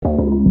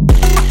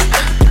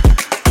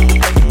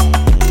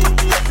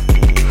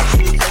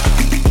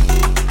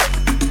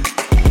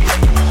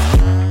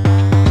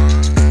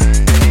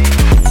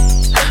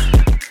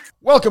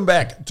Welcome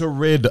back to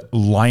Red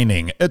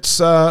Lining. It's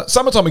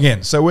summertime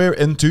again, so we're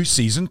into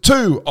season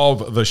 2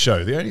 of the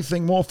show. The only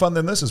thing more fun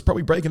than this is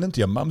probably breaking into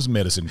your mum's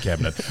medicine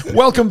cabinet.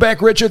 Welcome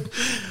back, Richard.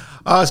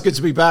 It's good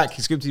to be back.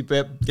 It's good to be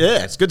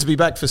it's good to be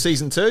back for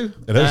season 2.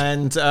 It is.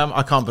 And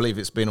I can't believe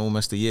it's been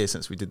almost a year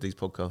since we did these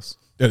podcasts.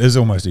 It is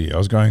almost a year. I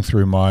was going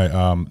through my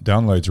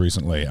downloads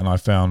recently, and I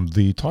found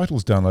the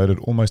titles downloaded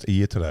almost a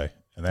year today.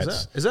 And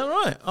that's is that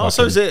right? Oh,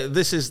 so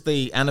this is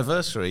the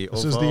anniversary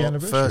of our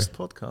first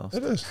podcast.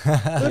 It is.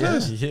 It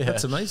is. Yeah.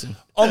 That's amazing.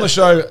 On the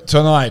show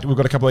tonight, we've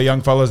got a couple of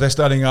young fellas. They're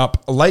starting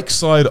up Lake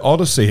Side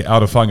Odyssey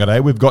out of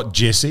Whangarei. We've got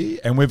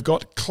Jesse and we've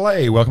got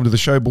Clay. Welcome to the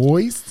show,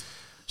 boys.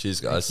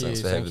 Cheers, guys.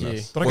 Thanks for having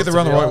us. Did I get the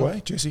run the right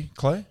way? Jesse,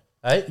 Clay?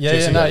 Hey,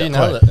 Jesse, you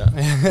nailed it.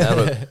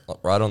 Nailed it.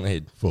 Right on the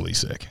head. Fully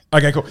sick.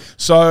 Okay, cool.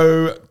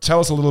 So tell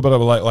us a little bit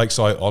about Lake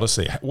Side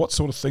Odyssey. What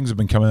sort of things have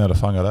been coming out of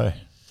Whangarei?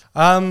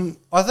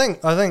 I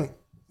think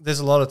there's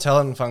a lot of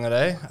talent in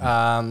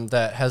Whangarei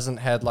that hasn't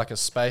had like a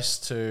space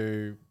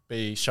to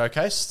be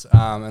showcased,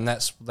 and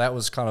that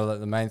was kind of like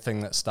the main thing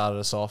that started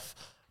us off.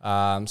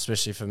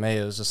 Especially for me,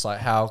 it was just like,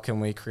 how can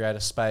we create a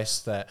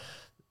space that,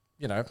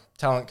 you know,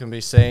 talent can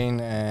be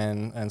seen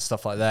and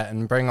stuff like that,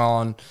 and bring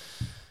on.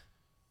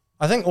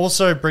 I think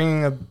also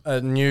bringing a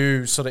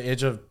new sort of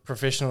edge of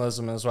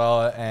professionalism as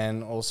well,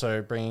 and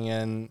also bringing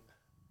in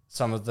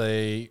some of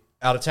the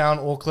out of town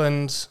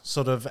Auckland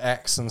sort of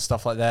acts and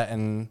stuff like that,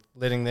 and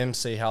letting them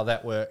see how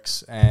that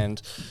works,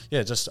 and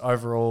just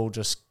overall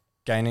just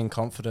gaining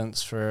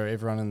confidence for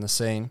everyone in the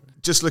scene.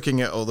 Just looking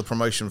at all the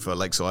promotion for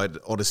Lakeside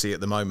Odyssey at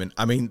the moment,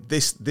 I mean,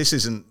 this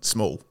isn't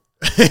small,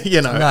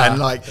 you know. Nah. And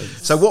like,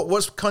 so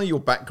what's kind of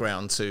your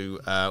background to?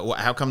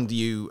 How come do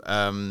you?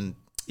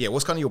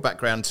 What's kind of your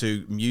background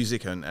to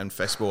music and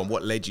festival, and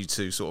what led you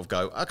to sort of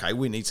go, okay,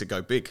 we need to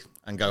go big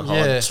and go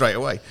hard straight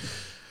away?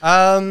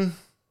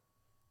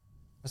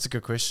 That's a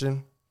good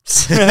question.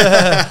 Is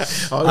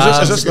this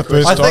the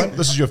first time?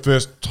 This is your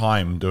first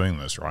time doing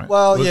this, right?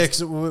 Well, yeah,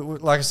 because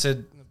like I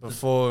said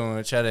before when we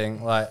were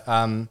chatting, like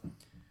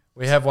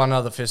we have one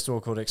other festival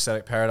called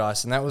Ecstatic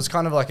Paradise, and that was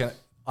kind of like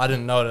I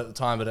didn't know it at the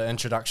time, but an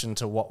introduction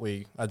to what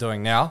we are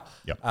doing now.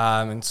 Yep.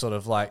 And sort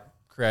of like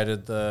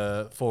created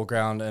the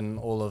foreground and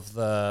all of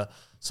the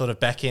sort of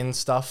back end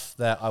stuff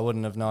that I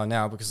wouldn't have known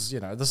now, because,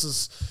 you know, this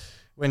is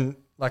when,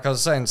 like I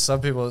was saying,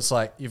 some people, it's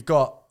like you've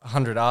got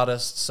 100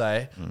 artists,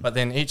 say, but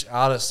then each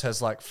artist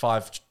has like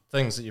 5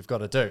 things that you've got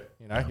to do.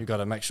 You know, you've got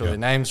to make sure their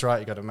name's right,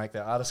 you've got to make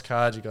their artist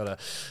card, you've got to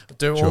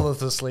do all of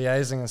this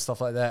liaising and stuff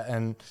like that.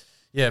 And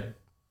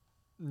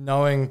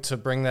knowing to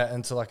bring that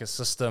into like a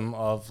system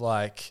of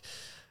like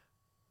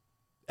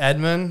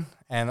admin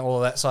and all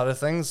that side of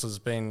things has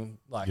been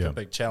like a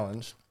big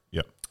challenge.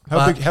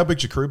 How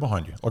big's your crew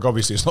behind you? Like,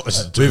 obviously, it's not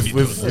just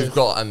we've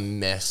got a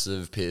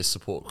massive peer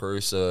support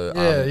crew. So,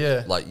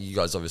 like you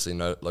guys obviously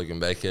know Logan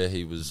Baker.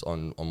 He was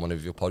on one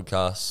of your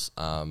podcasts.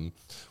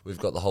 We've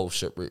got the whole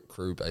shipwreck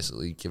crew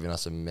basically giving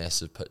us a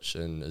massive pitch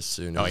in as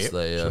soon as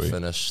they are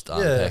finished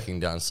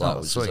packing down site,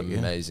 which is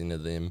amazing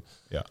of them.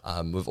 Yeah.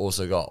 We've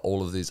also got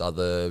all of these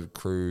other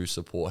crew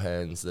support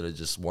hands that are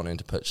just wanting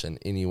to pitch in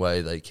any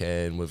way they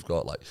can. We've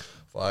got like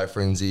Fire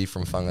Frenzy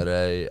from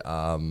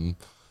Whangarei.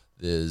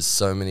 There's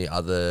so many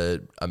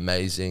other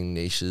amazing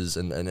niches,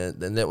 and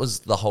that was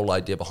the whole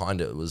idea behind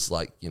it. It was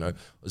like, you know,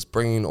 was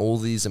bringing all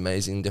these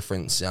amazing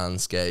different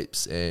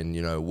soundscapes and,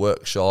 you know,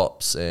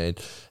 workshops and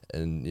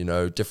you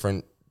know,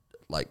 different,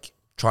 like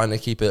trying to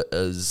keep it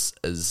as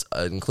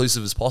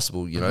inclusive as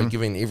possible, you know,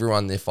 giving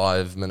everyone their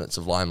 5 minutes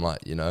of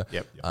limelight, you know,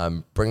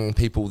 bringing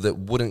people that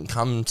wouldn't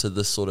come to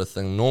this sort of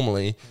thing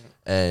normally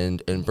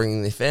and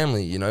bringing their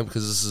family, you know,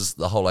 because this is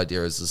the whole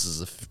idea, is this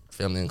is a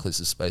family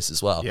inclusive space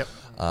as well.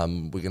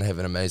 We're going to have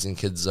an amazing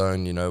kids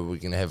zone, you know, we're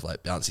going to have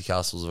like bouncy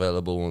castles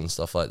available and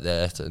stuff like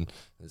that, and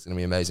there's going to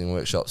be amazing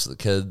workshops for the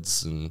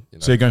kids. And, you know.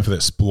 So you're going for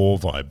that Splore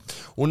vibe?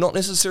 Well, not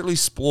necessarily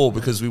Splore,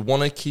 because we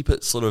want to keep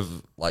it sort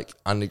of like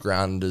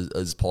underground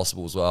as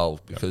possible as well,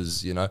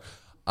 because, you know,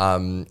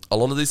 a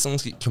lot of these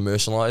things get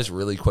commercialized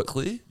really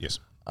quickly. Yes.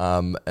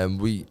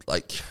 And we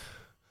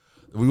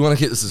want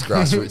to keep this as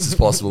grassroots as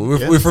possible.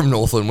 We're from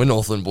Northland. We're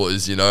Northland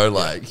boys, you know,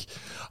 like...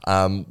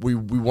 we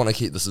want to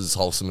keep this as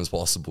wholesome as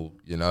possible,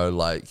 you know,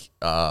 like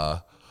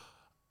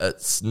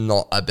it's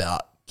not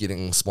about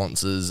getting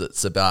sponsors,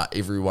 it's about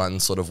everyone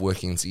sort of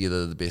working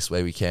together the best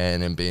way we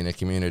can and being a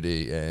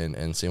community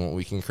and seeing what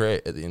we can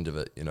create at the end of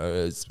it, you know.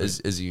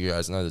 As you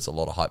guys know, there's a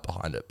lot of hype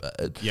behind it, but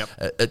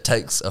it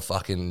takes a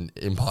fucking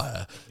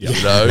empire, you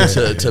know,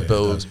 to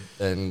build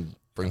and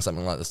bring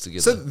something like this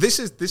together. So this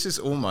is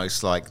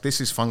almost like,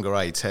 this is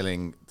Whangarei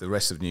telling the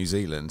rest of New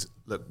Zealand,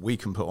 look, we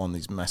can put on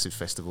these massive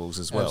festivals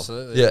as well.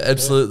 Absolutely. Yeah,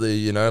 absolutely.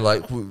 You know,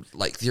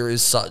 like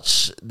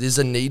there's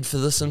a need for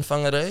this in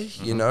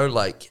Whangarei. You know,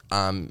 like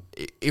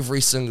every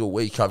single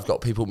week I've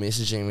got people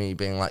messaging me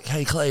being like,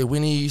 "Hey Clay,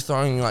 when are you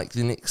throwing like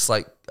the next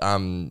like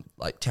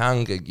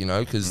town gig?" You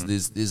know, because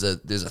there's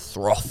a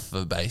froth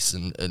for bass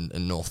in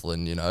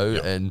Northland. You know,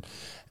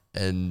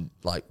 and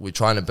like we're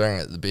trying to bring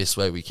it the best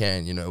way we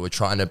can. You know, we're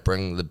trying to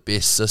bring the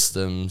best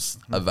systems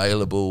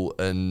available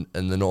in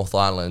the North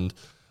Island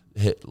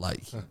hit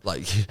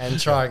and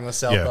trying the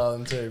South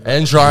Island too.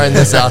 And trying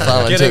the South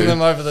Island too. Getting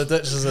them over the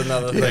ditch is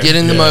another thing.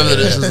 Getting them over the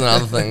ditch is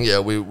another thing. Yeah,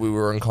 we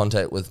were in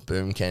contact with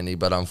Boom Candy,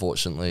 but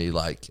unfortunately,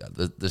 like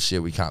this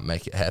year we can't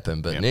make it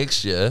happen. But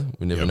next year,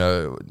 we never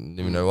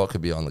know what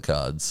could be on the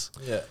cards.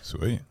 Yeah,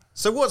 sweet.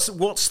 So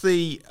what's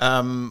the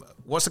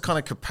kind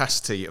of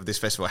capacity of this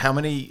festival? How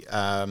many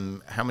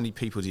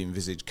people do you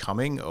envisage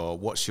coming, or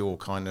what's your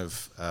kind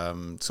of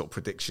sort of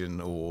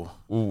prediction or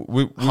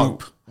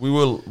hope? We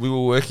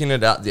were working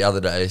it out the other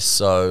day.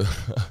 So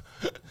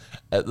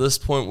at this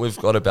point, we've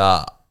got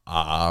about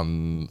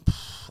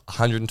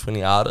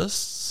 120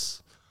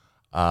 artists.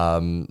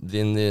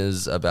 Then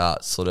there's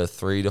about sort of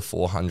 300 to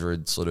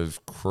 400 sort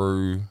of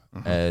crew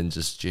and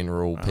just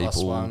general people,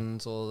 plus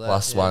ones, all that,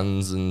 plus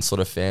ones, and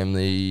sort of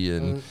family,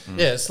 and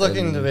it's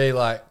looking to be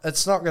like,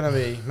 it's not going to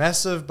be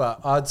massive, but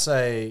I'd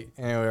say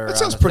anywhere. That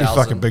sounds pretty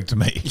fucking big to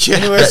me.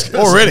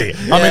 Already.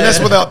 I mean, that's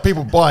without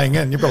people buying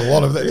in. You've got a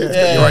lot of that.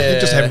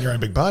 You're just having your own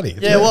big party.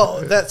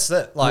 Well, that's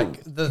it.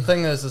 Like the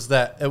thing is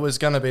that it was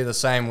going to be the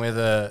same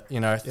whether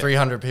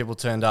 300 people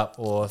turned up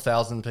or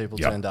 1,000 people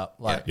turned up.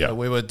 Like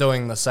we were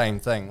doing the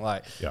same thing.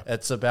 Like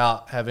it's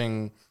about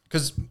having,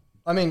 because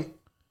I mean,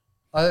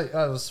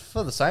 I was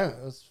for the same.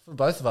 It was for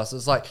both of us.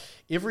 It's like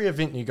every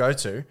event you go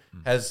to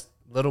has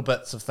little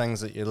bits of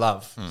things that you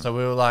love. So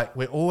we were like,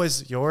 you're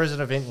always at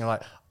an event and you're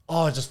like,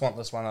 oh, I just want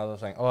this one other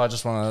thing. Oh, I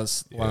just want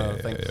this one other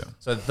thing. Yeah.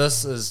 So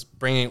this is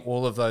bringing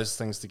all of those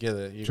things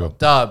together. You got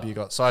dub, you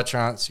got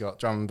psytrance, you got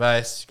drum and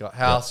bass, you got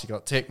house, you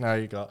got techno,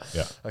 you got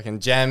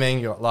jamming,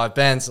 you got live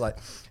bands. Like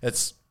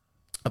it's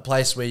a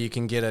place where you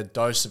can get a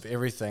dose of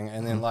everything.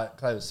 And then like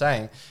Clay was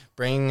saying,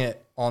 bringing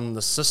it on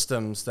the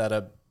systems that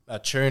are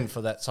tuned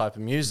for that type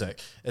of music.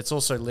 It's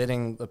also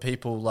letting the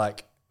people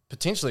like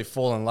potentially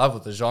fall in love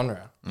with the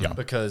genre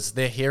because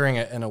they're hearing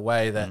it in a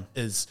way that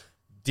is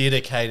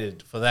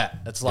dedicated for that.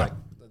 It's like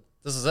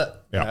this is it,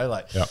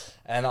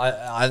 and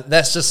I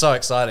that's just so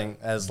exciting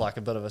as like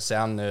a bit of a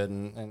sound nerd,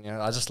 and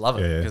I just love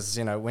it because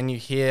when you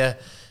hear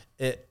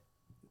it,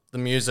 the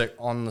music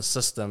on the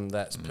system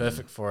that's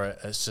perfect for it,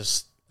 it's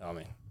just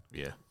nothing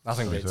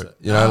beats it.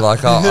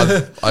 Like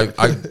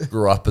I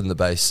grew up in the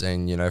bass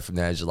scene, from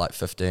the age of like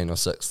 15 or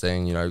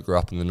 16, grew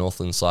up in the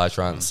Northland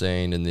Psytrance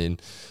scene, and then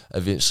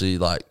eventually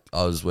like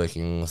I was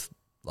working with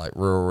like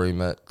Rural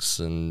Remix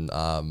and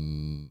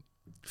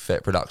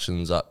Fat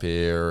Productions up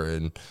here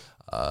and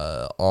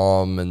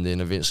and then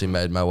eventually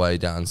made my way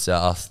down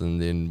south,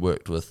 and then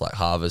worked with like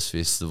Harvest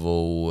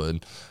Festival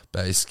and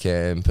Bass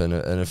Camp and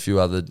a few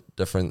other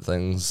different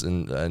things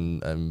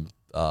and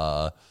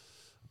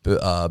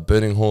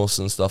Burning Horse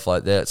and stuff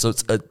like that. So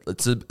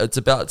it's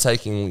about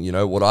taking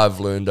what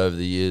I've learned over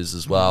the years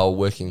as well,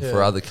 working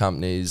for other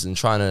companies and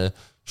trying to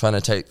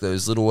take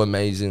those little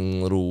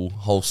amazing little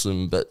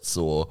wholesome bits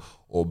or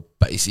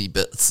bassy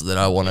bits that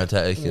I want to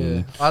take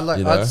and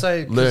I'd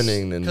say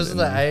learning because of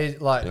the age,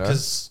 like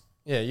because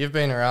you've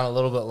been around a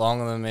little bit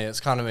longer than me.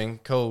 It's kind of been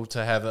cool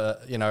to have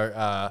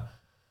a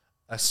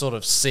sort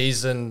of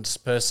seasoned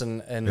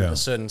person in a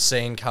certain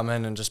scene come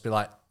in and just be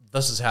like,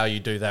 this is how you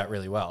do that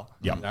really well.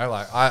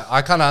 Like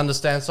I kind of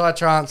understand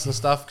psytrance and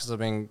stuff because I've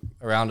been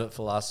around it for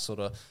the last sort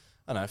of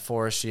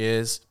 4-ish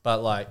years,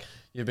 but like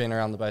you've been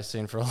around the bass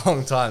scene for a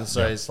long time,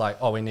 so it's like,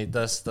 oh, we need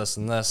this, this,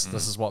 and this.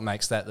 This is what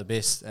makes that the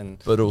best.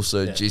 But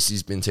also,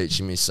 Jesse's been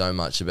teaching me so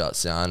much about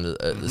sound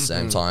at the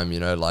same time.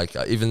 Like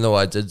even though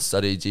I did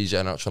study DJ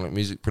and electronic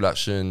music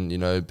production,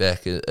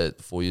 back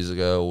at 4 years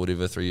ago or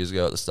whatever, 3 years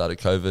ago at the start of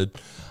COVID,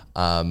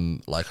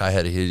 like I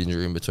had a head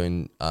injury in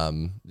between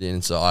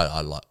then, so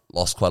I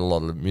lost quite a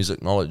lot of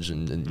music knowledge,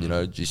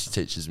 and Jesse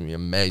teaches me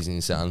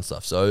amazing sound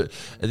stuff. So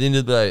at the end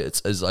of the day,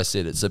 it's, as I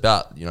said, it's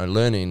about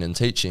learning and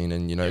teaching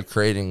and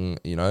creating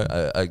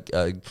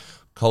a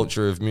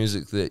culture of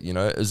music that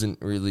isn't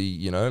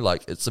really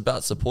like, it's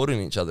about supporting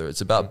each other.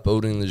 It's about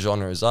building the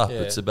genres up.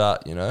 It's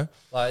about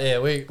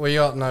like we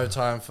got no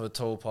time for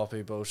tall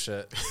poppy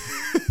bullshit.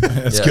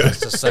 It's good. It's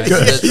just saying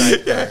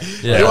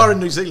You are in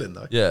New Zealand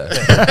though.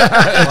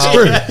 It's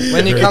true.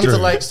 When you come to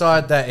Lake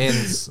Side, that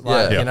ends.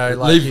 Like,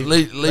 like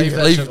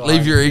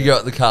leave your ego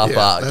at the car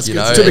park. As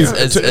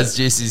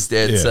Jesse's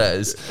dad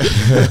says.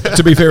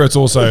 To be fair, it's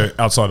also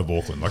outside of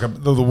Auckland. Like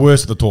the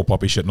worst of the tall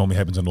poppy shit normally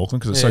happens in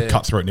Auckland because it's so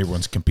cutthroat and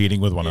everyone's competing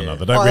with one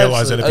another. Don't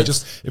realise that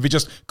if you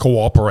just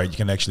cooperate, you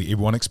can actually,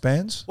 everyone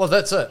expands. Well,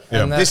 that's it.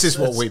 And this is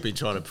what we've been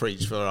trying to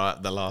preach for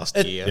the last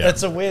year.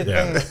 It's a weird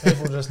thing that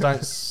people just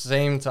don't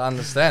seem to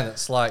understand.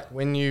 It's like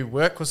when you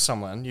work with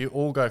someone, you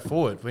all go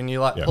forward. When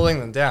you're like pulling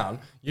them down,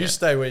 you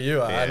stay where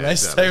you are and they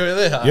stay where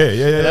they are.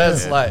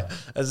 It's like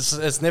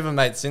it's never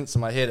made sense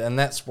in my head, and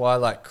that's why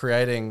like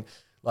creating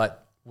like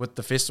with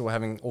the festival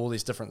having all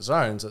these different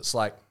zones, it's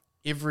like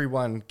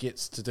everyone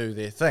gets to do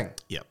their thing.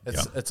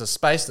 It's a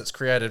space that's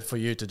created for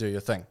you to do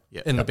your thing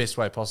in the best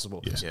way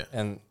possible.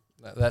 And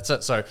that's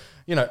it. So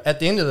at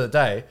the end of the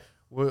day,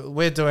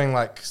 we're doing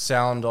like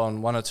sound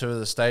on one or two of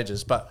the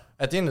stages, but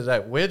at the end of the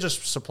day, we're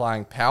just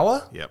supplying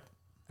power.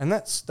 And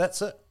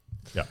that's it.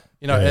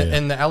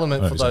 In the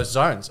element for those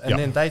zones, and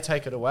then they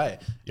take it away.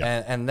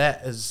 And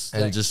that is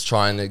just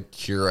trying to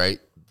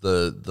curate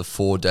the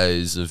 4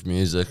 days of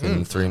music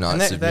and 3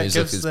 nights of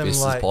music as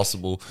best as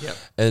possible. Yep.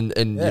 And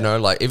you know,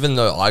 like, even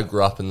though I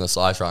grew up in the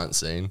psytrance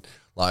scene,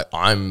 like,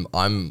 I'm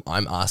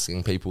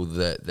asking people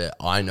that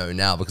I know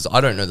now, because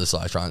I don't know the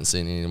psytrance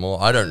scene anymore.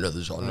 I don't know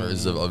the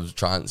genres of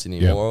trance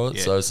anymore.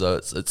 Yeah. So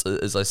it's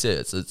as I said,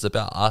 it's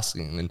about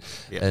asking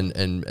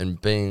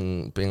and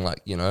being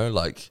like, you know,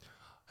 like,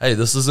 hey,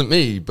 this isn't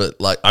me,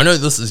 but like, I know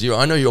this is you.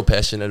 I know you're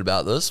passionate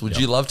about this. Would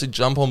you love to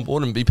jump on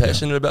board and be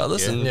passionate about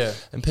this?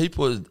 And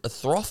people are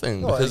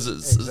thriving because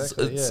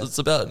it's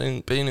about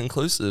being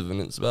inclusive,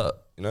 and it's about,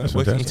 you know,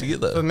 working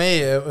together. For me,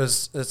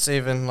 it's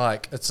even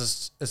like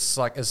it's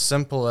like as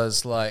simple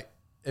as, like,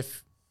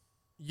 if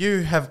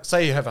you have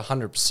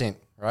 100%,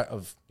 right,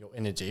 of your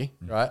energy,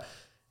 right.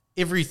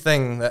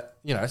 Everything that,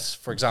 you know,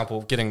 for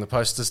example, getting the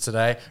posters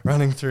today,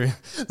 running through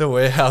the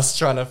warehouse,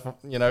 trying to,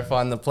 you know,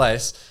 find the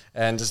place,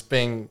 and just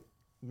being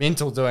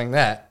mental doing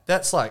that,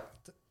 that's like,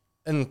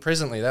 and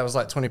presently that was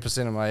like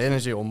 20% of my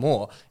energy or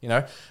more, you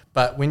know.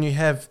 But when you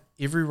have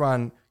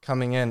everyone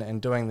coming in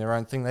and doing their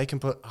own thing, they can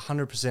put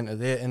 100% of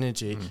their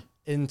energy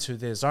into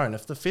their zone.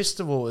 If the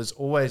festival is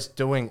always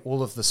doing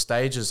all of the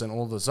stages and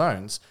all the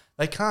zones,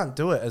 they can't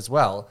do it as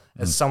well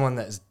as someone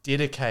that is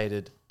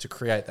dedicated to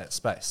create that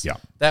space. Yeah,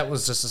 that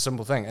was just a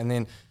simple thing. And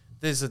then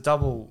there's a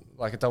double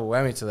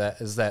whammy to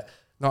that, is that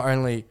not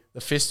only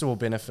the festival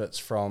benefits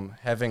from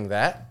having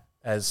that,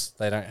 as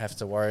they don't have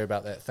to worry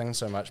about that thing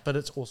so much, but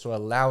it's also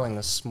allowing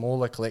a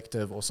smaller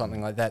collective or something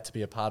like that to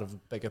be a part of a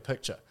bigger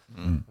picture.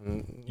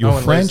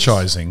 You're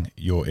franchising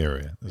your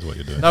area, is what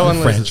you're doing. No one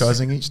loses.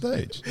 Franchising each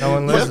stage. No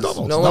one loses.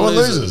 No one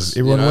loses.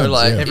 Everyone wins.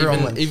 Like,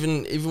 everyone wins.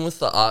 Even with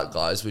the art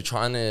guys, we're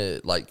trying to,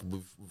 like,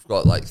 we've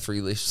got like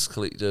 3 Lefts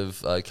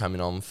Collective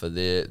coming on for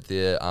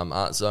their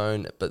art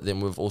zone, but then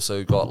we've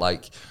also got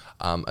like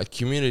a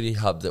community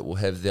hub that will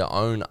have their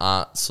own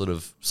art sort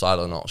of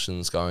silent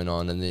auctions going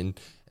on, and then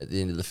at the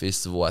end of the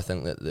festival, I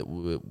think that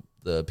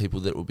the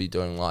people that will be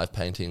doing live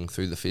painting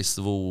through the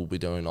festival will be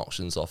doing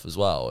auctions off as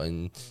well.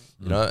 And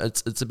you know,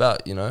 it's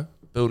about, you know,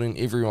 building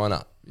everyone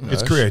up.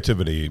 It's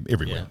creativity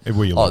everywhere.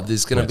 Everywhere you look.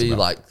 There's going to be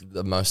like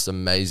the most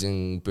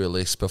amazing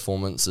burlesque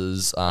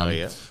performances.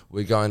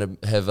 We're going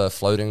to have a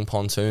floating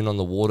pontoon on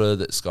the water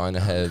that's going to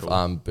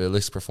have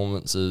burlesque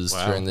performances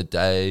during the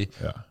day.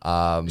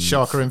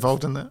 Shark are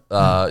involved in that?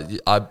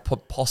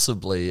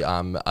 Possibly.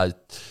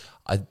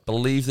 I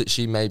believe that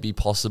she may be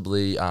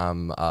possibly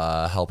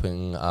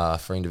helping a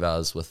friend of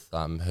ours with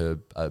her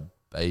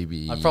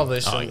baby. I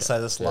probably shouldn't say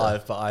this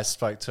live, but I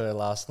spoke to her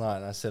last night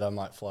and I said I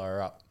might fly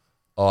her up.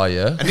 Oh,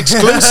 yeah? An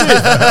exclusive!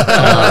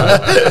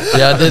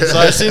 Yeah, I did.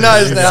 So she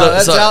knows now.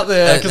 That's out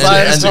there, because I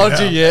haven't told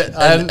you yet.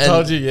 I haven't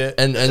told you yet.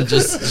 And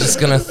just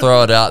going to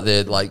throw it out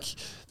there, like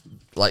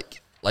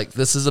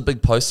this is a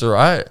big poster,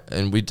 right?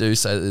 And we do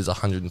say that there's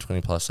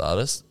 120 plus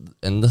artists,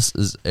 and this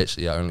is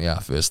actually only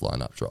our first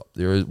lineup drop.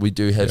 We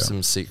do have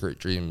some secret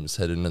dreams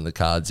hidden in the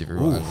cards,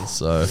 everyone. Ooh.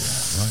 So,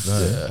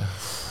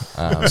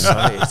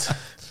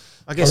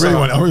 I guess I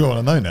really want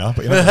to know now,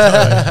 but you know,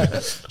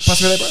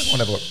 pass me that, bro. I want to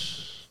have a look.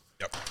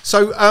 Yep.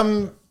 So,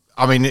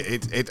 I mean,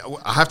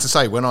 I have to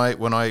say, when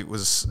I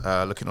was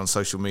looking on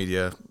social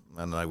media, I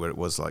don't know where it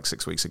was, like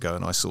 6 weeks ago,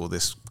 and I saw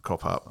this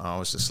crop up, I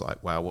was just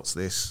like, wow, what's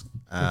this?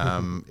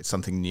 It's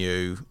something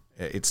new.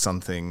 It's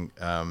something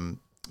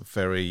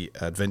very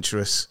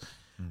adventurous.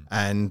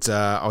 And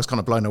I was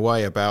kind of blown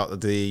away about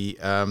the,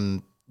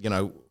 you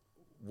know,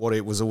 what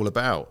it was all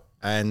about.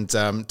 And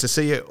to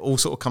see it all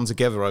sort of come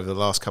together over the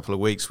last couple of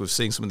weeks, we've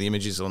seen some of the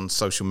images on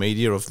social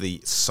media of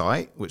the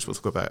site, which we'll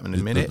talk about in a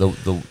minute. Are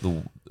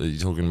you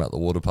talking about the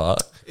water park?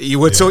 You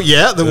were talking,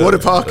 the water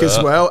park as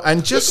well,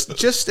 and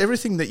just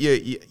everything that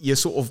you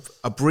sort of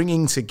are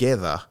bringing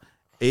together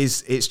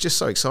it's just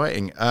so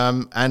exciting.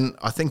 And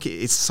I think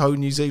it's so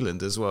New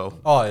Zealand as well.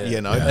 Oh yeah,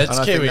 you know, it's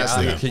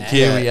Kiwiana.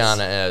 Kiwiana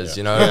as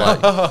you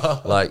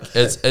know, like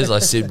as I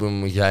said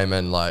when we came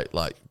in, like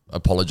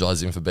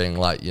apologising for being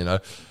late, you know.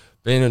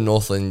 Being in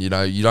Northland, you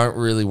know, you don't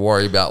really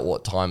worry about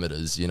what time it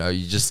is. You know,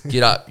 you just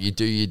get up, you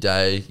do your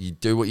day, you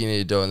do what you need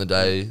to do in the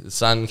day. The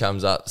sun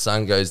comes up, the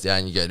sun goes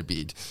down, you go to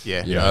bed.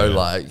 Yeah, you know,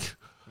 like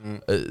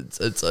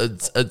it's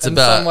in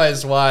about some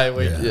ways why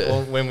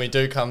when we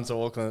do come to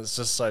Auckland, it's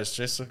just so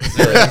stressful.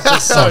 It's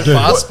just so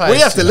fast paced. We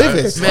have to live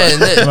it,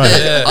 man.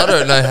 I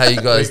don't know how you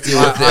guys deal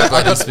with that.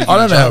 I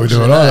don't know how we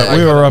do it either.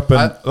 We were up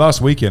in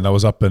last weekend. I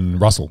was up in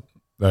Russell.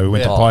 We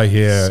went to Pai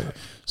here.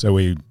 So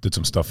we did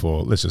some stuff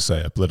for, let's just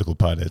say, a political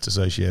party that's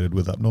associated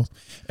with up north,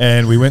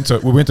 and we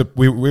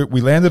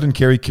landed in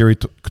Kerry. Kerry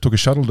took a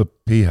shuttle to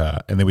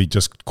Piha, and then we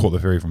just caught the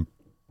ferry from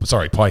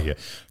Pai here,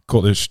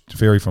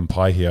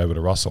 Pai here over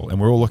to Russell,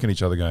 and we're all looking at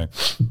each other going,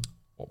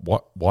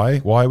 "What?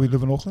 Why we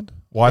live in Auckland?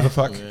 Why the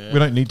fuck? We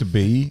don't need to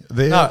be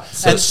there." No,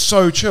 it's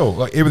so chill.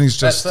 Like everything's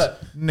just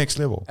next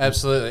level.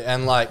 Absolutely,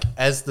 and like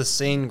as the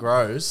scene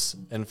grows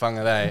in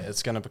Whangarei,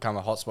 it's going to become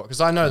a hotspot,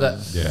 because I know that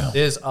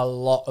there's a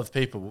lot of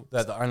people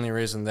that the only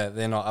reason that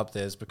they're not up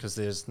there is because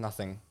there's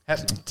nothing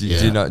happening. Do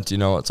you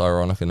know what's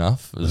ironic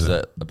enough is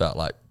that about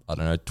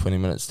 20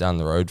 minutes down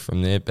the road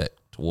from there, back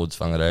towards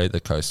Whangarei,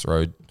 the coast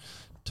road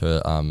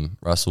to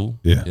Russell.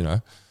 Yeah. You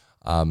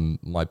know,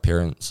 my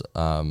parents,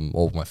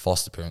 or my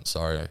foster parents,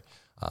 sorry,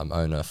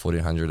 own a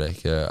 1,400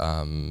 acre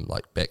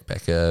like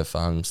backpacker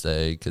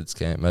farmstay kids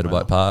camp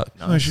motorbike park.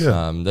 Oh shit.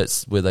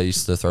 That's where they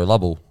used to throw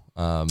lubble.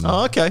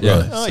 Oh, okay.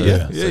 Yeah. Right. Oh, So,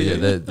 yeah. so,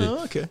 Yeah.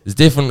 yeah, Okay. there's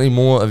definitely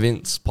more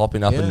events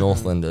popping up Yeah. in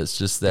Northland. It's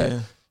just that,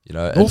 you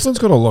know, Northland's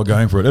got a lot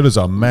going for it. It is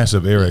a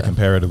massive area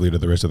comparatively to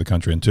the rest of the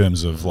country in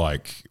terms of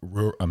like,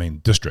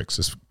 districts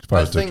as far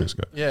as districts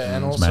go. Yeah,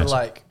 and It's also massive.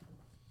 like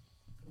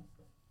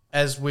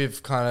as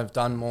we've kind of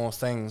done more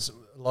things,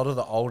 a lot of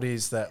the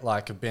oldies that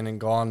like have been and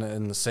gone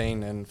in the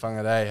scene in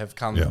Whangarei have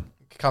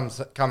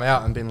come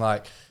out and been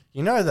like,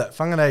 you know that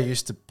Whangarei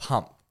used to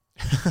pump.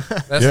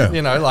 That's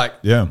you know,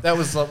 like that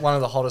was like one of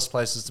the hottest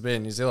places to be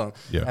in New Zealand.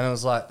 Yeah. And it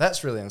was like,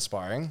 that's really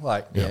inspiring.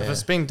 Like if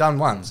it's been done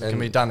once, it can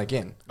be done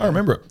again. I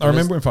remember it. I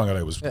remember when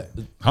Whangarei was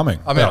humming.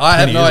 I mean, I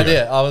had no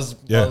idea. I was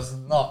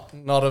not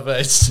of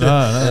age.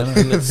 No.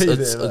 And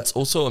it's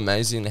also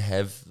amazing to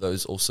have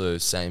those also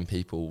same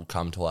people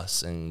come to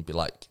us and be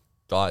like,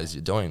 guys,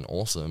 you're doing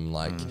awesome.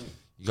 Like,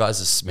 you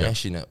guys are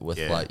smashing it with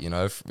like, you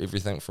know,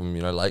 everything from,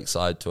 you know,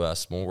 Lakeside to our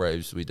small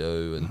raves we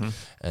do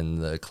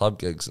and the club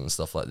gigs and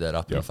stuff like that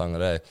up in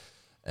Whangarei.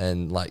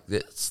 And like,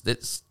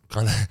 that's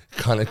kind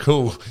of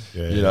cool,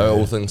 you know,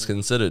 all things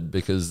considered,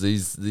 because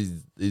these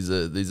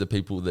are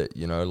people that,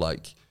 you know,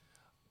 like,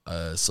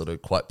 sort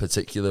of quite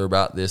particular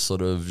about their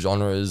sort of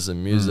genres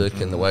and music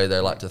and the way they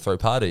like to throw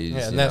parties.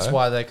 Yeah, and that's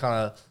why they kind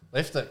of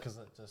left it, because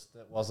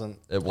it wasn't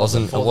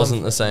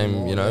the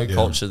same, you know,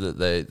 culture that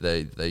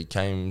they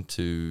came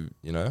to,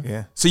 you know.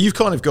 Yeah. So you've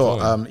kind of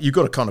got you've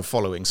got a kind of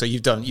following. So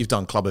you've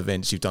done club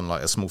events, you've done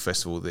like a small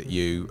festival that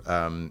you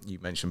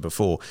mentioned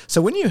before.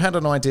 So when you had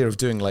an idea of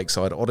doing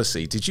Lakeside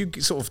Odyssey, did you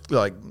sort of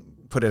like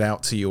put it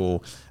out to your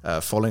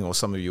following or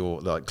some of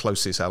your like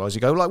closest allies?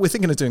 You go, like, we're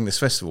thinking of doing this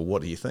festival.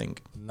 What do you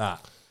think? Nah.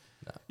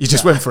 You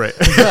just went for it.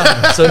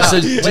 So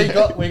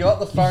we got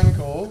the phone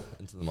call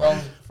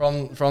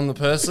from the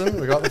person.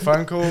 We got the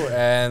phone call,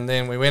 and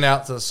then we went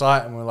out to the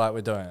site, and we're like,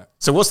 we're doing it.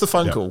 So what's the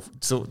phone call?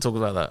 Talk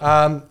about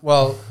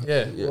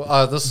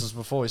that. This is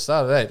before we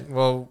started.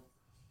 Well,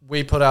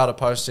 we put out a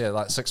post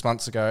like 6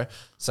 months ago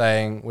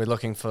saying we're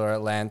looking for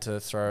land to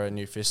throw a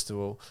new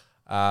festival,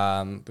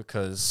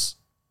 because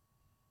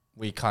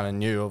we kind of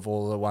knew of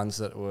all the ones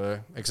that were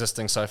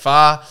existing so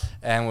far,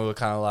 and we were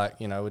kind of like,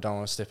 you know, we don't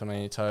want to step on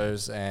any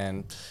toes,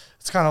 and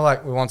it's kind of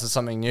like we wanted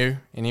something new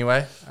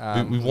anyway.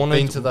 We wanted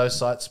been to those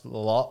sites a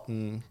lot,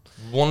 and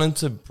wanted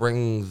to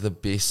bring the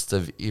best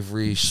of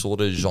every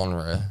sort of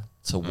genre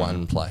to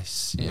one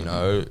place, you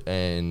know,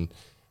 and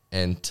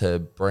to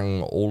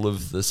bring all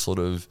of the sort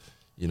of,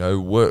 you know,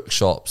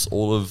 workshops,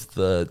 all of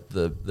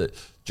the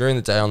during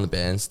the day on the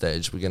band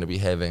stage, we're going to be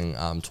having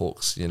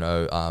talks, you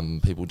know,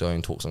 people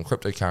doing talks on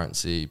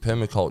cryptocurrency,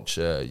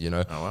 permaculture, you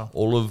know,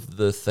 all of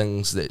the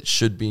things that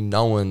should be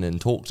known and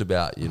talked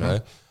about, you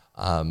know,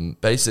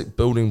 basic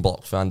building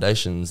block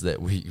foundations that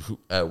we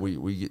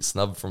get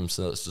snubbed from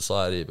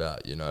society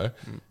about, you know,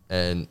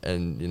 and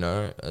you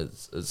know,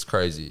 it's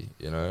crazy,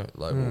 you know,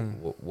 like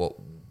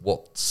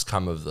what's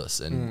come of this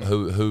and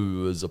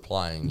who is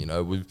applying, you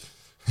know,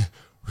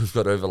 We've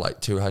got over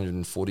like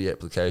 240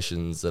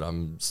 applications that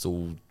I'm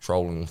still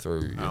trolling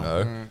through, you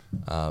know.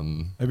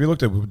 Have you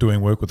looked at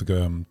doing work with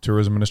the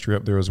tourism ministry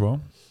up there as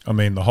well? I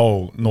mean, the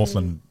whole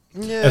Northland,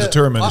 as a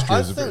tourism ministry,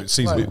 is very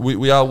seasonal.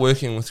 We are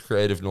working with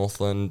Creative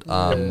Northland,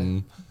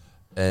 and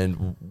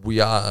we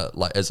are,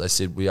 like, as I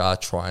said, we are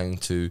trying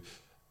to,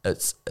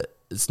 it's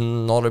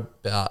not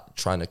about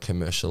trying to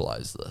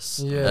commercialize this.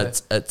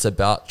 It's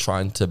about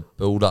trying to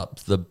build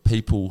up the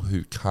people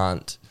who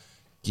can't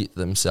get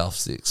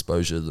themselves the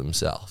exposure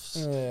themselves.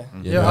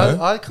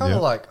 I kind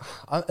of like,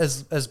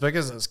 as big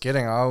as it's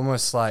getting, I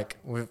almost like,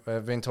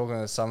 I've been talking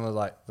to some of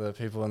like the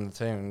people in the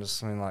team and just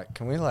been like,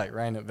 can we like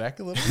rein it back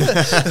a little bit?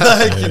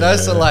 Like, you know,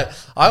 so like,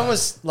 I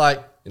almost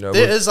like, you know,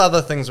 there is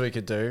other things we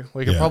could do.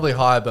 We could probably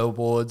hire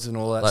billboards and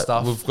all that like,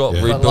 stuff. We've got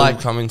Red Bull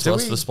coming to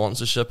us for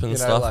sponsorship and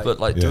stuff, like, but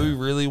like, do we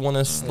really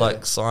want to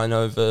like sign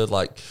over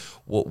like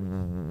what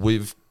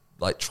we've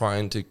like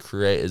trying to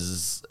create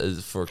as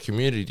for a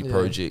community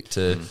project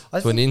to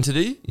an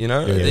entity, you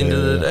know, at the end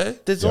of the day?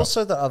 There's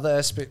also the other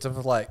aspect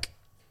of like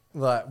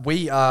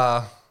we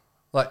are,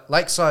 like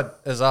Lakeside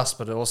is us,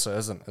 but it also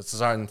isn't. It's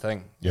its own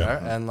thing, you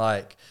know? And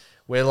like,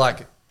 we're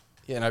like,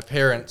 you know,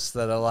 parents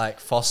that are like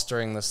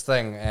fostering this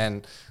thing,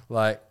 and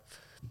like,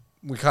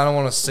 we kind of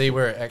want to see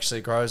where it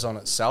actually grows on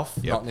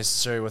itself, not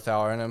necessarily with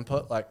our own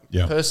input. Like,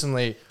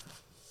 personally,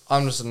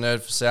 I'm just a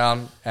nerd for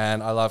sound,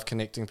 and I love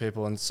connecting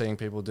people and seeing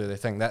people do their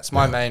thing. That's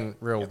my main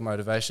real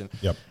motivation.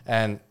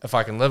 And if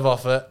I can live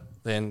off it,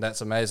 then that's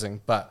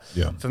amazing. But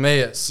for me,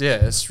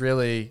 it's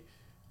really,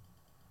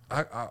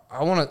 I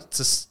want it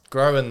to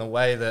grow in the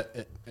way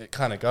that it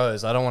kind of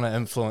goes. I don't want to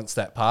influence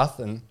that path,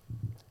 and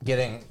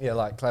getting,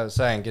 like Clay was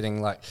saying,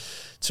 getting like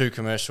too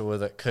commercial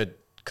with it could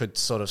could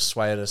sort of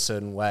sway it a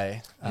certain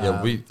way.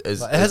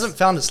 It hasn't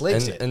found its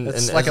legs yet. It's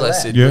and like a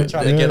as I lad said,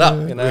 trying to get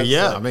up. You know,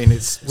 I mean,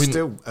 it's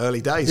still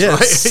early days. Yeah,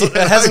 right?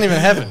 it hasn't even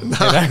happened.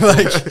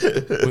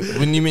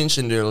 When you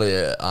mentioned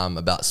earlier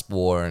about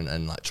Spore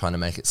and like trying to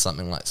make it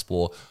something like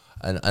Spore,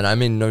 and I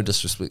mean no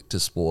disrespect to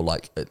Spore,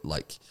 like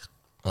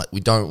we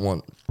don't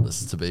want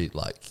this to be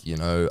like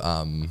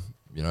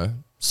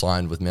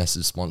signed with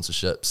massive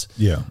sponsorships.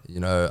 Yeah.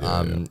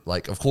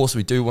 Like of course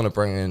we do want to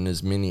bring in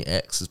as many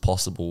acts as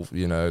possible.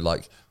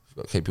 Like we've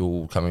got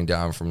people coming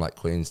down from like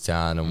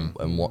Queenstown and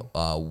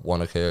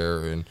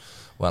Wanaka and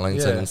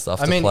Wellington and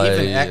stuff. Even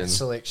act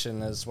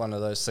selection is one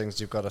of those things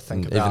you've got to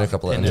think about. Even a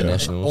couple of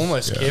internationals,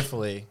 almost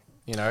carefully.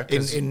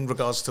 In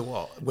regards to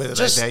what, whether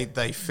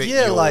they fit.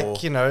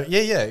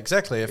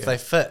 Exactly. If they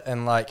fit,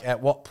 and like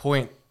at what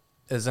point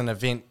is an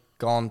event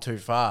gone too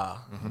far?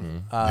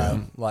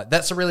 Like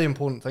that's a really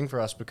important thing for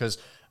us, because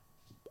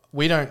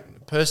we don't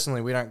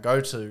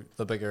go to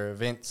the bigger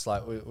events.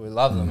 Like we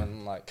love them,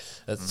 and like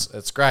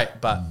it's great,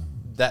 but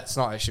that's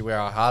not actually where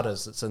our heart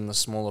is. It's in the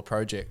smaller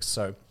projects.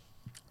 So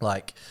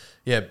like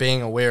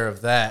being aware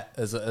of that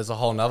is a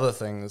whole nother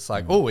thing. It's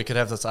like, we could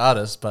have this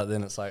artist, but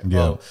then it's like,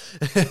 will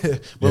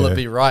it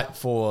be right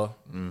for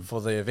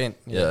the event?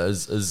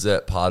 Is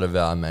that part of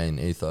our main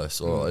ethos,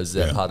 or is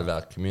that part of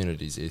our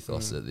community's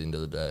ethos at the end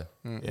of the day?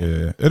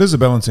 It is a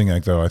balancing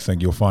act, though. I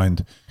think you'll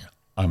find,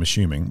 I'm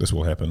assuming this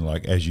will happen,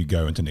 like as you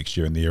go into next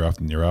year and the year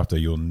after and the year after,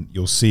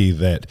 you'll see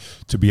that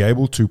to be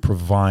able to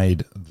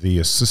provide the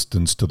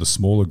assistance to the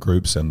smaller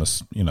groups and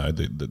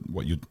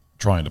what you're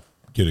trying to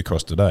get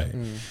across today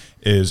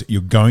is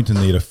you're going to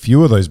need a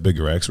few of those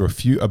bigger acts, or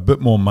a bit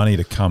more money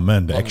to come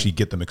in to actually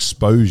get them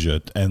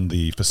exposure and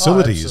the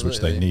facilities which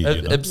they need.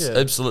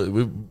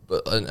 Absolutely,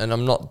 and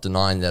I'm not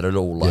denying that at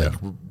all. Like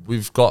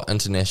we've got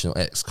international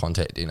acts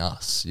contacting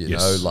us.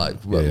 Like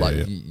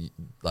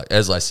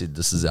as I said,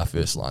 this is our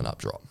first lineup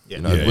drop.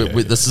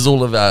 This is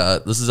all of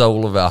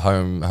our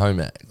home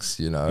acts.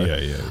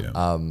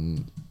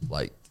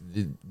 Like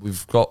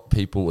we've got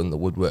people in the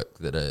woodwork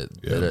that are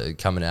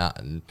coming out,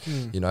 and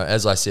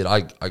as I said,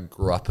 I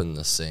grew up in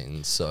this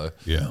scene, so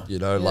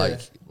like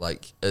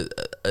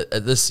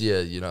this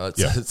year,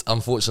 it's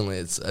unfortunately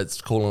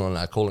it's calling on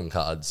our calling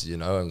cards,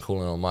 and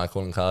calling on my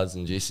calling cards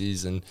and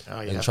Jesse's, and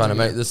trying to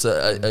make this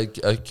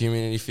a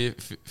community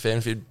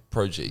fan-fed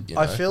project.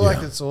 I feel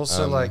like it's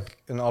also like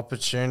an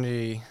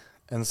opportunity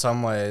in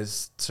some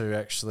ways to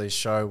actually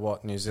show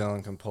what New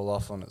Zealand can pull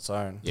off on its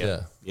own.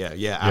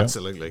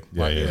 Absolutely.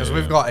 Because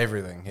we've got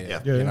everything here.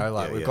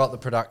 We've got the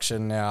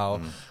production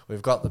now,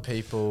 we've got the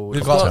people,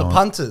 we've got the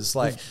punters.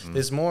 Like,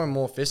 there's more and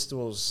more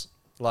festivals.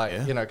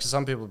 Like, because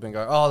some people have been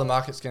going, the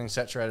market's getting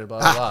saturated, blah,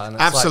 blah, blah. And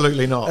it's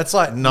absolutely not. It's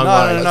like, no.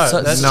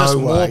 There's just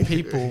more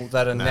people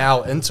that are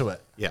now into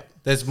it. Yeah.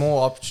 There's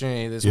more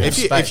opportunity. There's more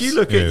space. If you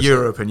look at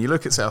Europe and you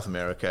look at South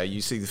America,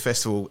 you see the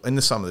festival in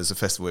the summer. There's a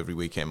festival every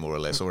weekend, more or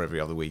less, or every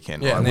other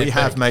weekend. Right? And we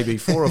have maybe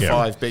 4 or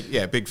 5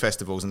 big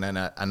festivals, and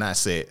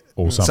that's it.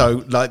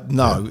 So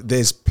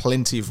there's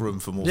plenty of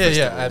room for more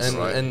festivals.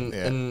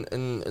 Absolutely.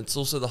 And it's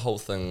also the whole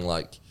thing.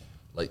 Like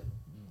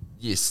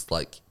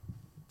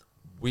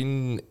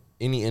when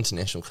any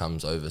international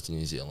comes over to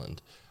New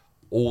Zealand,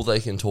 all they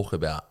can talk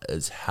about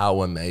is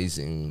how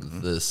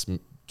amazing this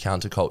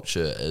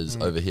counterculture is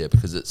over here,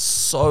 because it's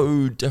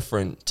so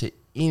different to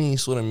any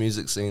sort of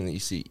music scene that you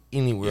see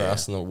anywhere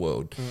else in the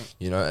world.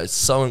 It's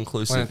so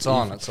inclusive. When it's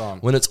on, it's on.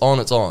 When it's on,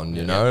 it's on.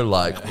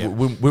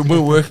 When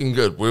we're working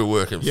good, we're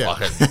working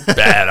fucking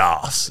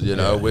badass.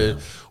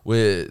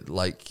 We're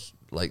like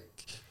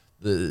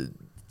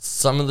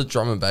some of the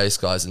drum and bass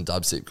guys and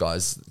dubstep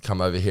guys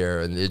come over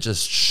here and they're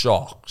just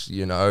shocked.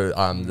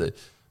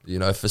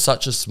 For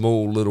such a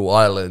small little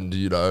island,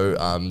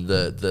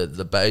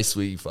 the bass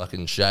we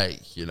fucking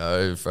shake,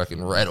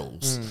 fucking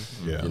rattles.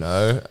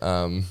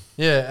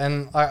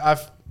 And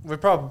we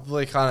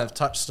probably kind of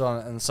touched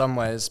on it in some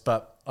ways,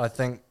 but I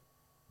think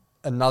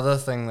another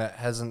thing that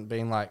hasn't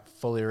been like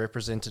fully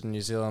represented in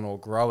New Zealand or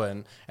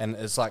growing, and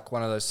it's like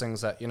one of those things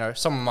that,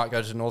 someone might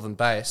go to Northern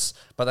Bass,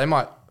 but they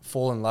might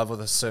fall in love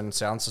with a certain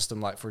sound system,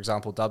 like for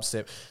example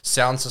dubstep.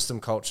 Sound system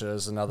culture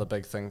is another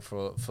big thing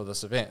for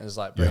this event, is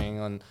like bringing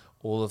on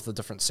all of the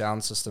different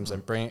sound systems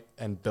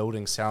and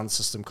building sound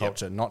system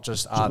culture, not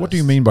just artists. So what do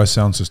you mean by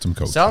sound system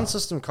culture? Sound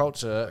system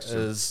culture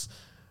is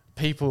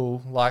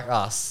people like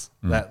us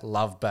that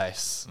love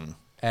bass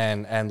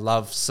and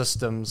love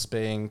systems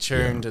being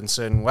tuned in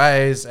certain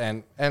ways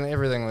and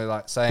everything we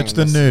like saying. It's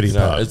the nerdy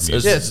part. It's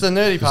the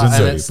nerdy part.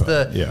 And it's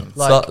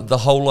the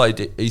whole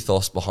idea,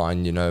 ethos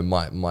behind,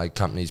 my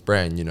company's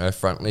brand,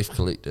 Front Left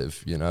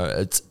Collective,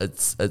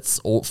 it's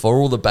all, for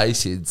all the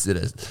bass heads that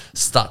are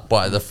stuck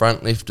by the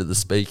front left of the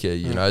speaker,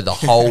 the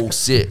whole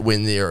set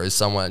when there is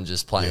someone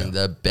just playing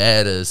the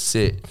baddest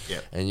set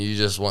and you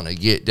just want to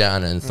get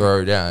down and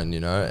throw down,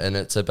 and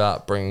it's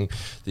about bringing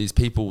these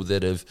people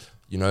that have,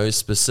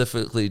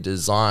 specifically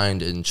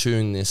designed and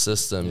tuned their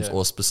systems,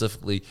 or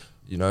specifically,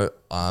 they put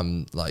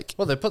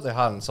their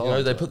heart and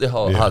soul. They put their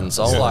whole heart and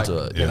soul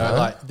into it.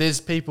 Like there's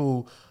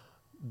people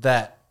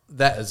that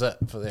that is it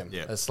for them.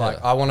 Yeah. It's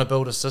like, I want to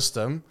build a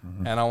system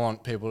and I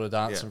want people to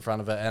dance in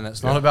front of it. And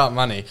it's not about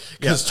money,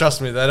 because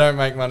trust me, they don't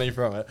make money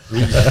from it.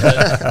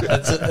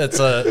 It's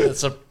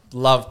a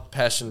love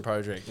passion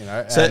project, you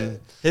know. So and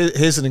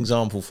here's an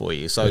example for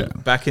you. So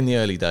back in the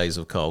early days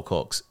of Carl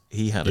Cox,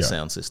 he had a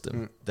sound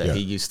system that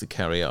he used to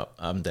carry up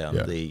down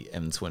the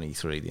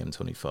M23, the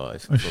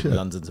M25 from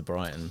London to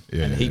Brighton,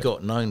 and he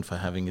got known for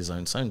having his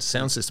own sound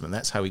system, and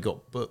that's how he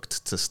got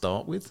booked to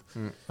start with.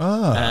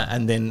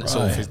 And then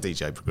sort of his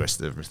DJ progressed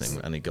to everything,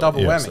 and he got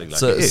double whammy. Like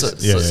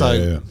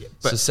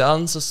so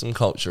sound system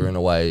culture in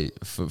a way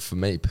for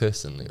me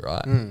personally,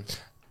 right?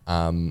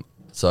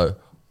 So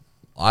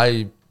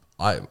I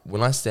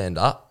when I stand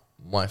up,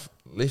 my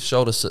left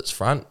shoulder sits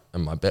front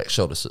and my back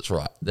shoulder sits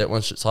right. That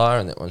one sits higher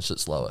and that one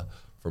sits lower.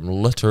 From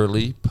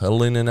literally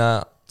pulling in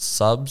out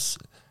subs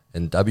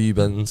and W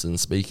bins and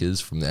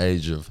speakers from the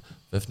age of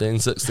 15,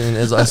 16,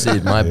 as I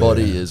said, my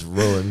body is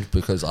ruined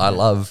because I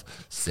love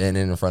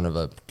standing in front of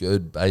a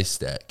good bass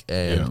stack.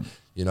 And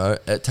you know,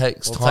 it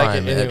takes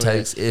time, it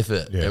takes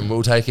effort, and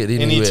we'll take it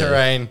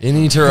anywhere.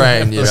 Any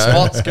terrain, you know.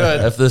 Spot's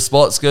good. If the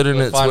spot's good and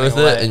it's worth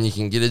it, and you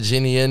can get a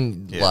Jenny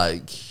in,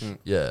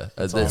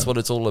 that's what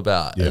it's all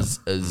about.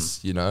 Is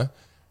you know,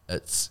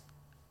 it's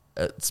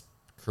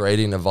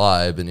creating a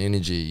vibe and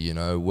energy. You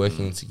know,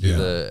 working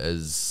together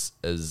as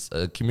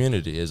a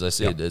community. As I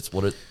said, it's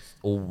what it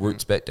all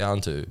roots back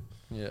down to.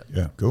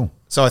 Yeah, cool.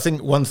 So I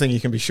think one thing you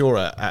can be sure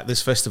at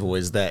this festival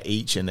is that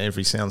each and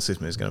every sound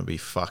system is going to be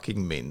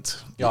fucking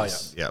mint. Yeah.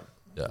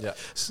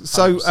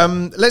 So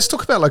let's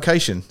talk about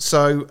location.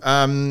 So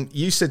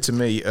you said to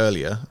me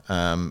earlier,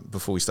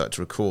 before we started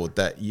to record,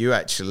 that you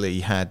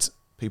actually had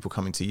people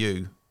coming to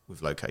you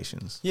with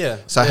locations. Yeah.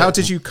 So how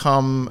did you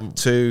come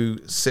to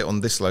sit on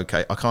this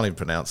location? I can't even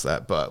pronounce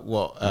that, but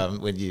what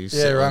when you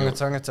sit on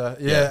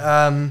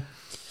Rangatangata.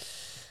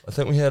 I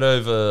think we had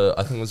it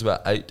was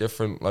about 8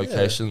 different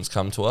locations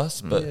come to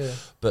us,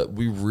 but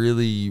we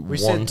really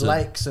wanted said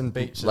lakes and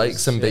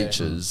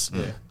beaches.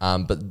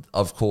 But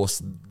of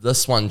course,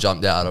 this one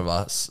jumped out of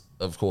us,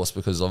 of course,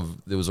 because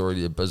there was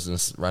already a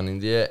business running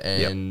there,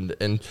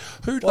 and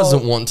who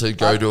doesn't want to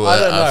go to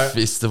a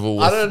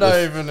festival? I don't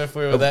know even if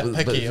we were that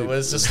picky. It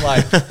was just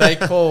like they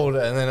called,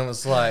 and then it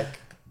was like.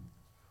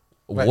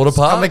 Water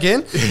park? Come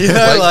again? You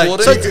know,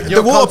 like, so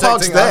the water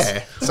park's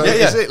there. So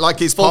is it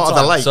like it's part of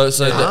the lake? So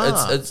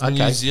it's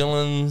New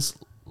Zealand's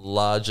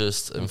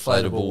largest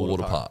inflatable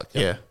water park.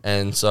 Yeah.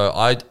 And so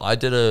I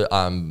did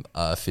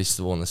a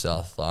festival in the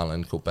South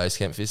Island called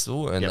Basecamp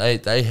Festival, and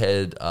they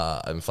had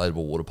an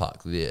inflatable water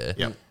park there.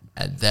 Yep.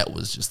 And that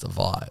was just a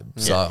vibe.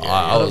 So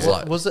I was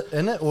like, was it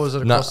in it or was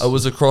it across? No, it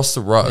was across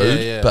the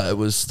road, but it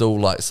was still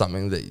like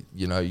something that,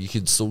 you know, you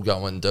could still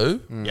go and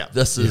do. Yeah.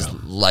 This is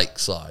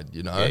Lakeside,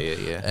 you know?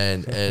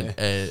 And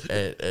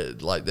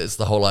like, that's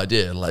the whole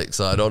idea,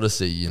 Lakeside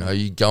Odyssey, you know,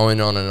 you going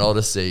on an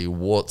Odyssey,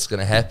 what's going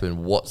to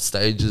happen? What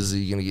stages are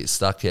you going to get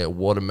stuck at?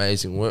 What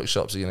amazing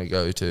workshops are you going to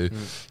go to?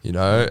 You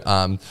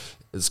know,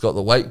 it's got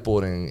the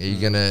wakeboarding. Are you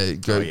going to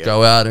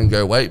go out and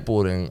go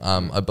wakeboarding?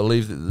 I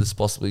believe that there's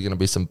possibly going to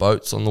be some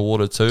boats on the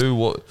water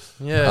too.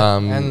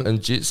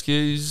 And jet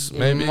skis,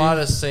 maybe. You might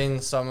have seen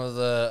some of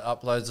the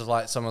uploads of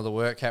like some of the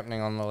work happening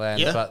on the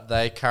land, but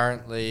they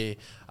currently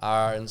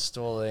are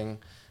installing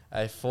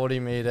a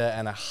 40-meter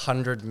and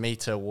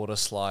 100-meter water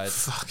slide.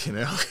 Fucking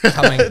hell.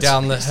 Coming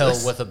down the hill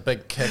with a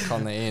big kick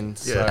on the end.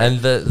 Yeah. So.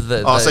 And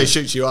so it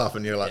shoots you up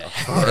and you're like...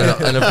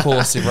 and of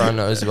course, everyone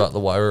knows about the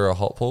Wairua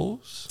hot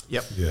pools.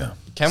 Yep. Yeah.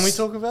 Can we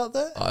talk about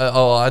that?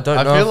 I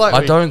don't know.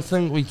 I don't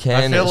think we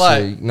can.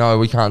 No,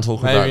 we can't talk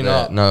about that.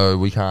 Not. No,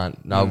 we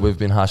can't. No, we've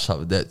been hushed up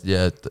with that.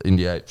 Yeah,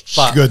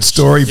 NDA. Good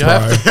story, bro.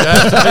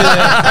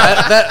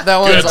 That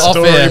one's off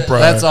air. Bro.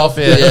 That's off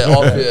air. Yeah,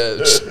 off air.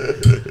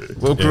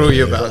 We'll grill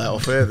you about that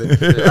off air then.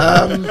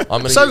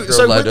 I'm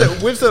gonna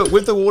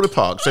with the water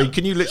park, so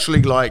can you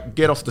literally like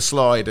get off the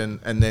slide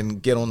and then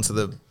get onto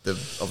the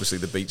obviously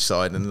the beach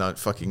side and like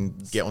fucking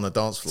get on the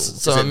dance floor?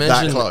 So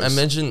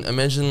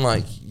imagine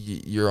like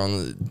you're on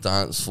the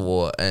dance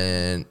floor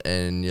and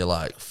you're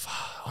like,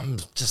 I'm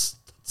just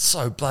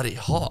so bloody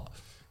hot,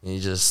 and you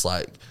just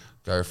like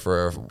go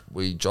for a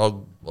wee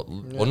jog,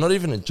 well not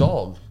even a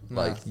jog.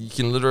 Like you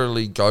can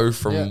literally go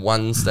from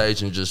one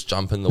stage and just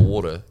jump in the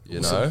water, you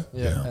know,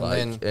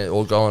 like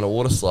or go on a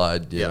water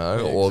slide, you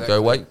know, or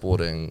go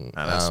wakeboarding.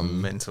 That's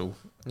mental.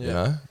 You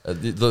know,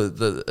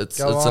 it's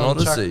an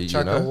odyssey.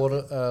 Chuck you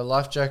know, a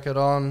life jacket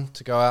on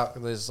to go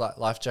out. There's like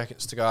life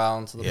jackets to go out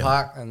onto the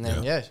park, and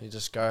then you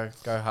just go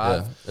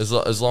hard.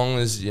 Yeah. As long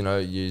as you know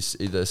you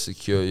either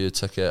secure your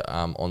ticket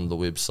on the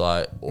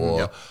website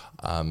or.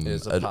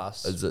 There's a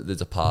pass.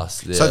 There's a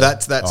pass there. So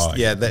that's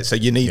so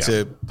you need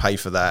to pay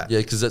for that. Yeah,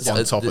 because it's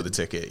on top of the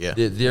ticket. Yeah,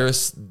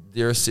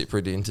 they're a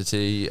separate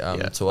entity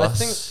to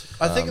us.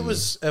 I think it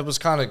was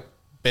kind of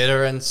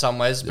better in some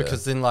ways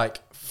because then, like,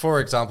 for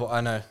example, I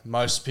know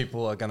most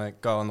people are going to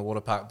go on the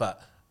water park,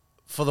 but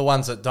for the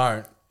ones that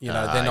don't,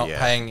 they're not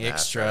paying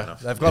extra.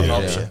 They've got an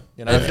option.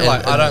 If you're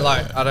like,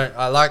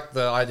 I like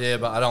the idea,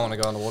 but I don't want to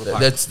go on the water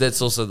park.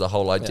 That's also the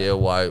whole idea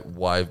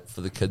why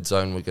for the kids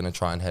zone we're going to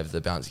try and have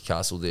the bouncy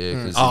castle there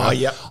because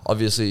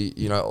obviously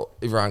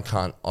everyone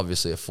can't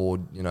obviously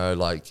afford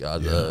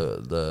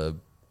the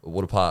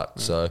water park,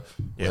 so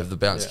we have the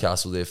bouncy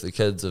castle there for the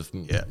kids.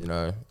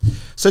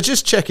 So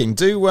just checking,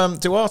 do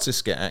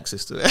artists get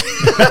access to it?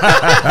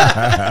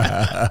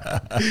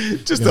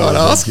 Just thought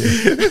I'd ask.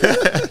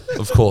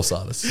 Of course,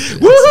 artists. I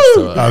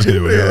was going to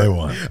do whatever they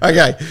want.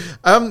 Okay,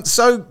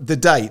 so the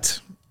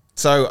date.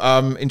 So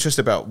I'm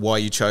interested about why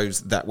you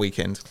chose that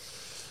weekend.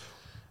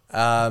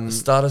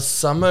 Start of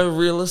summer,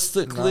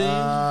 realistically.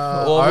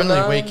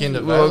 Only weekend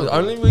available.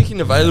 Only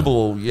weekend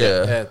available.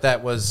 Yeah,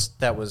 that was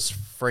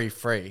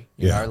free.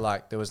 You know,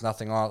 like there was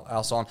nothing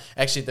else on.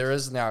 Actually, there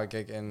is now a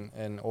gig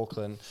in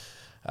Auckland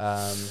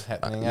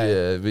happening.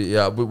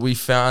 But we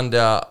found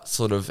out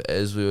sort of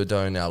as we were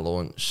doing our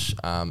launch,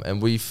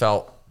 and we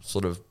felt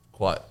sort of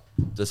quite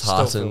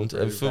disheartened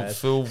and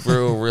feel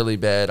really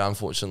bad,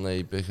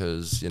 unfortunately,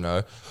 because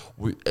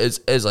we,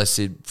 as I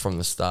said from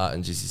the start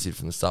and Jesse said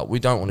from the start, we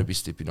don't want to be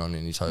stepping on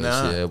any toes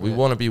here. We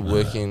want to be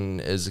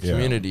working as a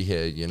community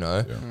here,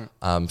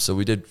 so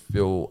we did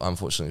feel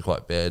unfortunately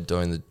quite bad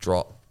doing the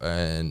drop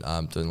and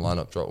doing the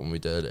lineup drop when we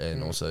did,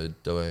 and also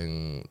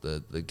doing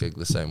the gig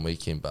the same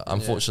weekend, but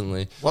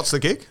unfortunately. What's the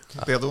gig?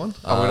 The other one?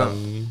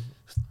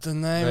 The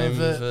name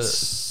of it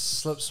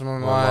slips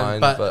from my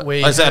mind, but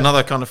we... is that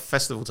another kind of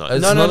festival type?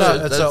 No,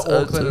 it's an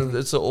Auckland...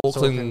 It's an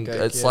Auckland...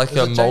 It's like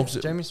a multi...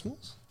 Jamie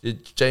Smalls?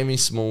 Jamie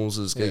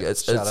Smalls' gig.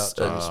 Shout out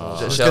Jamie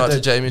Smalls. Shout out to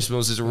Jamie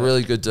Smalls. He's a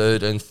really good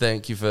dude, and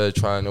thank you for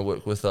trying to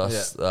work with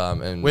us.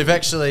 And we've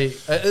actually...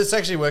 It's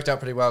actually worked out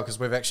pretty well because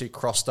we've actually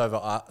crossed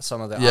over some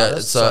of the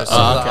artists. So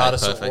some of the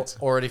artists are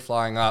already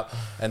flying up,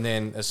 and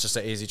then it's just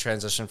an easy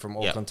transition from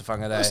Auckland to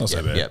Whangarei. That's not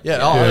so bad.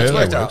 It's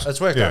worked out.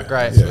 It's worked out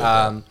great.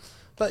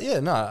 But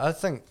I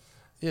think...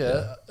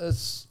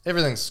 it's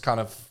everything's kind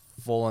of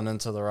fallen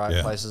into the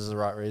right places, the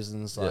right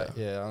reasons.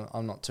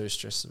 I'm not too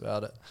stressed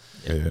about it.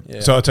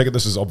 So I take it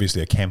this is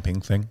obviously a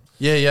camping thing.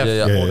 4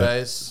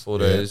 days. 4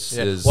 days.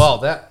 Yeah. Well,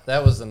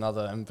 that was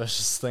another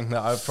ambitious thing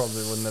that I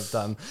probably wouldn't have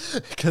done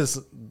because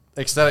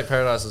Ecstatic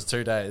Paradise was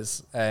 2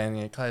 days,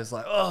 and Clay's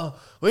like, "Oh,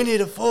 we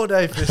need a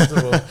 4-day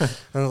festival." And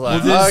I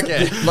was like,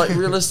 "Okay." Like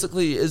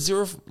realistically, is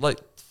there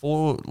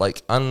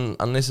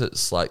unless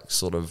it's like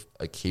sort of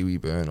a Kiwi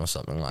burn or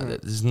something like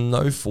that, there's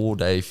no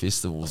 4-day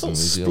festivals in New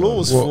Zealand.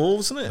 Explore's 4,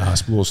 wasn't it?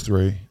 Explore's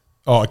 3.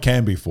 Oh, it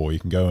can be 4. You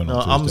can go in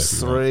on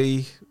Tuesday.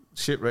 3.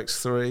 Shipwrecks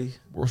 3.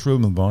 What's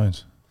Rhythm and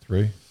Vines?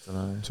 3.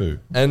 2.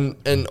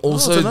 And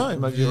also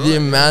the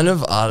amount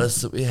of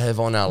artists that we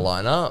have on our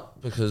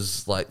lineup,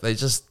 because like they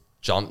just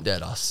jumped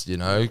at us,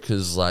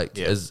 because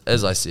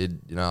as I said,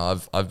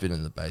 I've been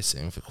in the bass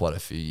scene for quite a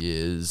few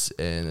years,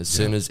 and as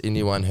soon as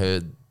anyone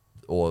heard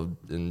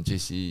and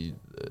Jesse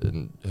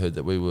heard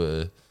that we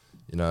were,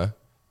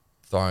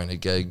 throwing a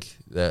gig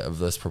of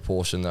this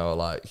proportion, they were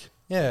like,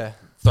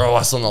 throw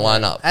us on the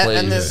lineup, please.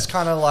 And there's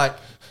kind of like,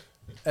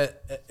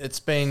 it's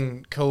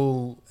been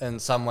cool in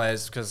some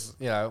ways because,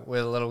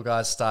 we're little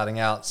guys starting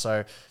out,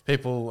 so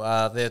people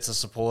are there to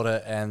support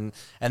it, and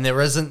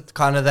there isn't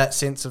kind of that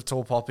sense of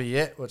tall poppy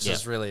yet, which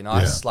is really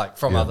nice, like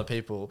from other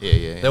people.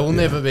 There will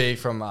never be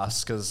from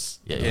us because,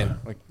 we're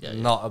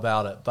not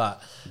about it.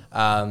 But,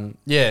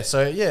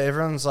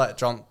 everyone's like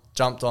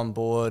jumped on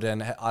board,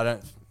 and I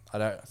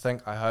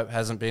hope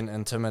hasn't been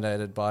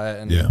intimidated by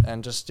it,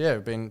 and just,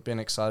 been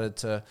excited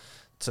to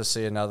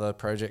see another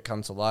project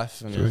come to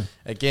life. And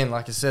again,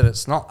 like I said,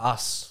 it's not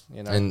us,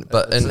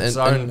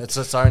 it's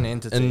its own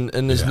entity.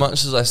 And as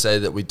much as I say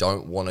that we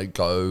don't want to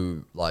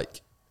go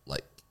like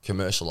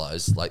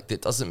commercialized, like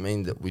that doesn't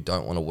mean that we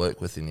don't want to work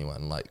with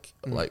anyone.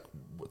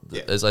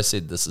 As I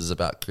said, this is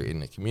about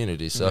creating a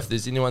community. So if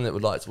there's anyone that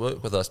would like to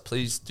work with us,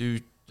 please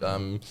do.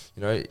 Either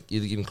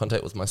get in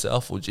contact with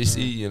myself or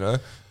Jesse,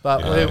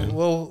 But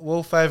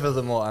we'll favour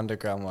the more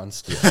underground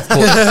ones.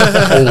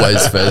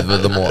 Always favour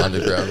the more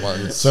underground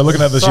ones. So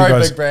looking at this,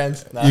 big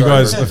brands. The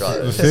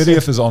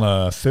 30th is on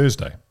a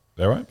Thursday. Is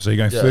that right? So you're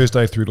going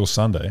Thursday through till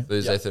Sunday.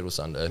 Thursday through till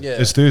Sunday. Yeah.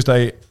 Is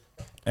Thursday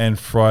and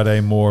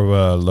Friday more of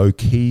a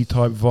low-key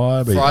type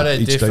vibe?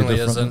 Friday definitely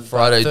isn't.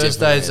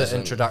 Thursday's an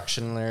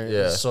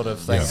introductory sort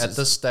of thing. Yeah. At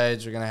this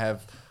stage, we're going to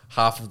have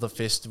half of the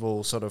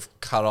festival sort of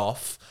cut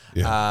off.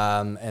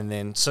 And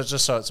then so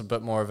it's a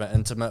bit more of an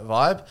intimate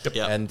vibe,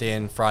 and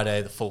then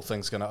Friday the full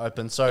thing's going to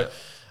open. So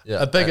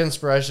a big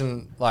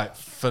inspiration, like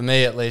for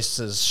me at least,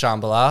 is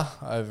Shambhala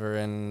over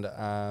in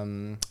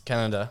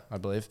Canada, I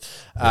believe.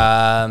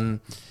 And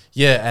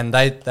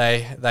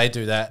they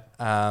do that,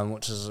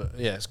 which is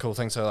it's a cool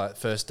thing. So like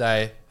first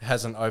day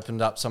hasn't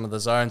opened up some of the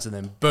zones, and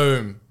then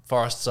boom,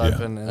 forests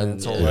open, and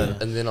it's all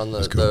in. And then on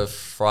the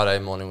Friday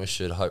morning, we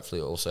should hopefully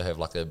also have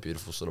like a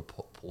beautiful sort of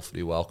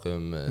porphyry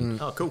welcome, and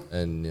cool,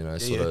 and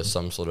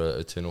some sort of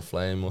eternal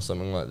flame or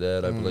something like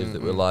that. I believe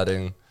that we're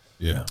lighting.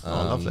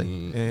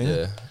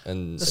 Lovely.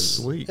 And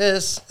sweet.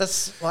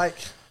 It's like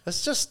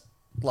it's just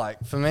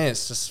like for me,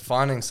 it's just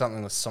finding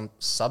something with some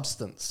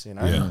substance,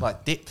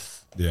 like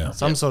depth.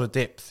 some sort of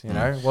depth, you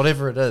know,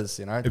 whatever it is,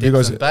 you know, Have depth you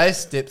guys- in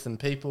base, depth in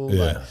people.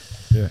 Yeah. Like,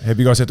 Yeah. Have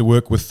you guys had to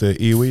work with the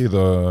iwi,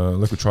 the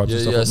local tribes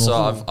and stuff? Yeah, up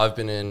so north? I've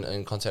been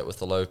in contact with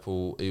the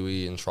local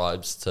iwi and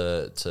tribes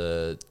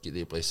to get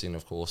their blessing,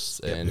 of course,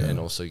 and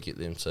also get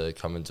them to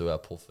come and do our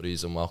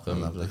porphyries and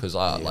welcome, because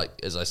like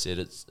as I said,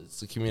 it's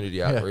the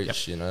community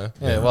outreach, you know.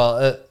 Yeah,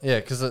 well,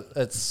 because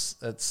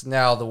it's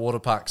now the water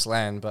park's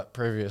land, but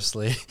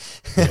previously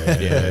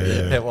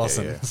it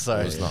wasn't. So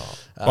It was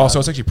not. So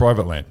it's actually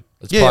private land.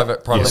 It's Yeah. private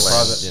Yes.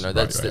 land. Private. You know,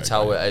 that's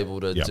how we're able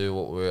to do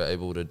what we're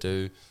able to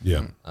do.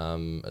 Yeah.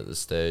 At this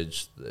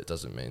stage, it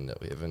doesn't mean that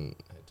we haven't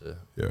had to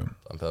Yeah.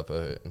 bump up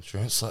our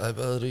insurance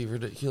liability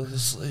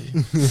ridiculously.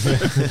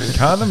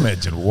 Can't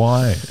imagine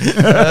why.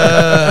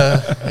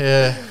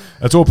 yeah.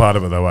 It's all part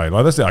of it, though, eh?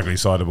 Like, that's the ugly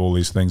side of all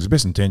these things. The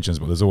best intentions,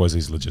 but there's always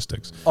these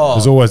logistics. Oh.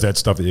 There's always that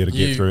stuff that you got to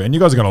get through. And you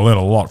guys are going to learn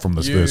a lot from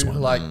this first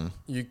one. Like,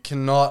 you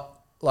cannot,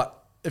 like,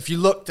 if you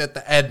looked at the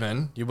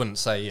admin, you wouldn't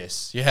say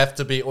yes. You have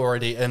to be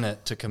already in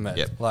it to commit.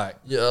 Yep. Like,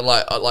 Yeah,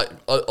 like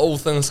all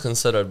things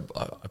considered,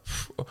 I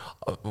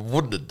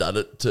wouldn't have done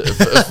it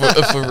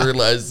if we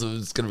realised it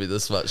was going to be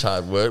this much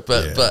hard work.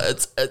 But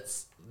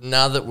it's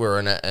now that we're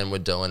in it and we're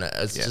doing it,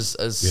 it's just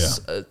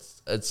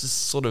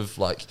sort of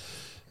like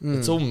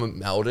it's all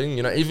melding.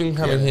 You know, even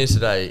coming here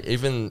today,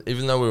 even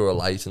though we were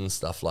late and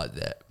stuff like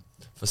that,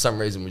 for some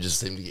reason we just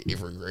seem to get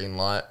every green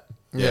light.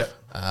 yeah.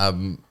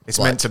 It's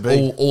like meant to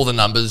be. All the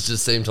numbers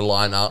just seem to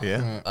line up.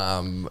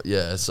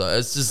 Yeah. So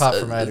it's just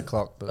Apart from 8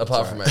 o'clock. But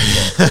apart from 8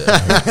 right.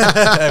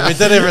 o'clock. we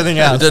did everything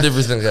We else. did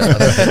everything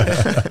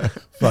else.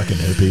 Fucking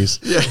hippies.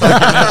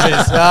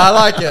 I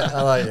like it.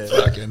 I like it.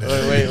 Fucking We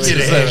Get a deserve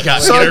it.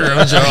 haircut, get a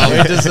real job.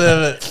 We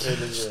deserve it. We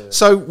deserve it.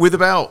 So with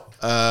about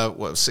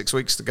 6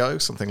 weeks to go,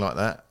 something like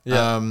that.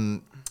 Yeah.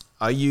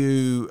 Are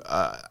you?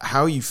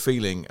 How are you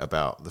feeling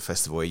about the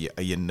festival? Are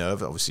you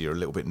nervous? Obviously, you're a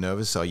little bit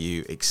nervous. Are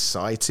you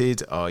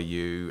excited? Are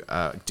you?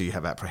 Do you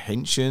have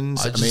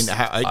apprehensions? Are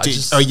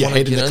you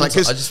head in the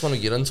clickers? I just want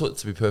to get into it,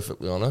 to be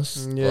perfectly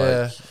honest.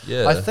 Yeah. Like,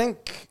 yeah. I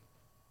think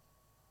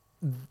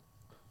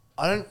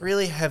I don't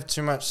really have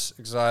too much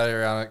anxiety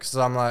around it because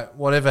I'm like,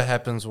 whatever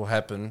happens will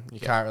happen.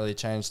 You can't really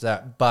change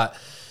that. But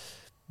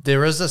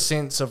there is a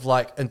sense of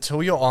like,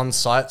 until you're on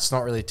site, it's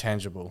not really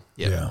tangible.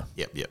 Yeah.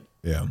 Yep.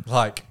 Yeah.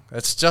 Like,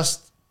 it's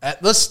just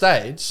at this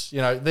stage,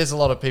 you know, there's a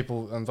lot of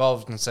people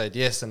involved and said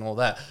yes and all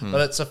that,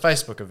 but it's a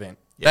Facebook event.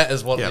 That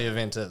is what the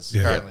event is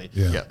currently.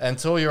 Yeah.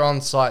 Until you're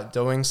on site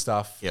doing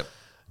stuff,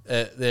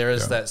 there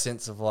is Yeah. that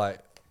sense of like,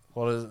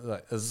 what is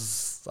like?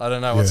 I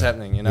don't know what's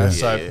happening, you know. Yeah.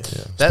 So Yeah.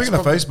 that's Speaking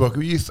of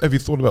Facebook, have you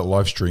thought about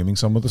live streaming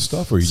some of the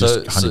stuff, or are you just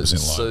 100% live?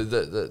 So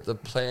the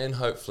plan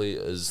hopefully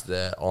is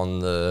that on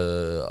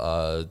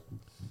the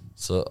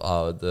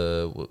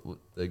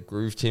the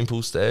Groove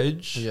Temple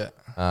stage,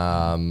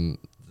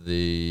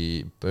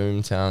 the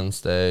Boomtown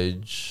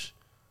stage,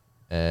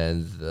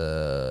 and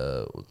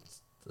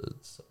what's the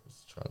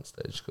trance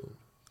stage called?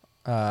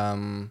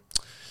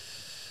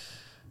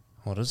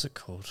 What is it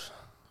called?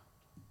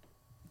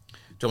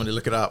 Do you want me to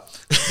look it up?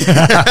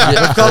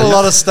 We've got a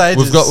lot of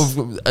stages.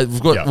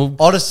 We've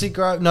got Odyssey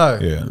Grove. No,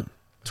 Yeah.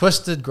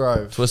 Twisted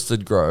Grove.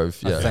 Twisted Grove,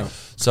 yeah. I think.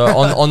 So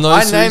on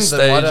those three named them,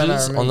 I don't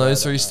stages, remember, on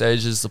those I three don't know.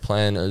 stages, the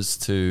plan is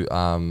to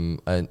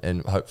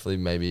and hopefully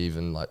maybe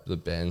even like the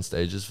band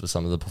stages for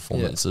some of the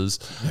performances,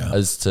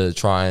 is to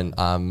try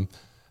and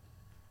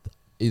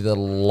either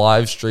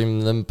live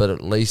stream them, but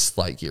at least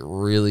like get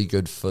really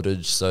good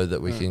footage so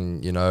that we can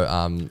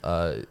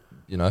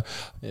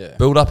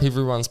build up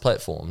everyone's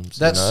platforms.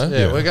 That's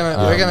we're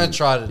gonna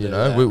try to do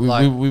that.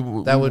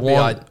 That would be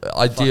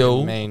ideal.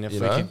 fucking mean if we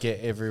could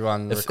get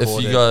everyone If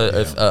recorded. you go,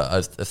 if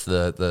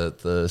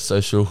the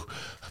social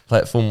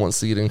platform wants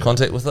to get in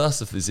contact with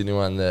us, if there's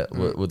anyone that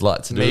would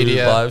like to do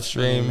Media. live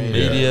stream,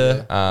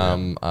 media,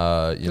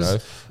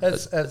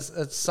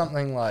 it's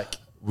something like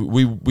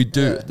we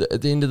do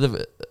at the end of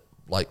the.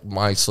 Like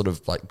my sort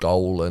of like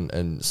goal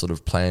and sort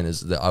of plan is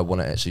that I want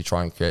to actually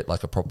try and create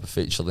like a proper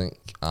feature length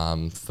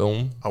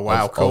film. Oh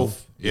wow, cool.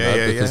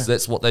 Because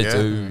that's what they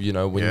do. You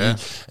know, when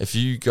if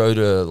you go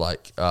to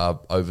like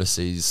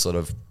overseas sort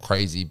of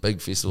crazy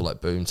big festival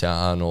like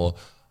Boomtown or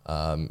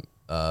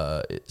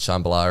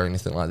Shambhala or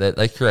anything like that,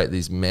 they create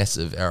these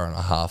massive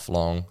hour-and-a-half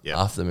long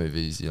after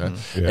movies. You know,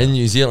 in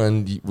New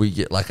Zealand we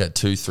get like a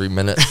 2-3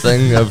 minute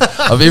thing of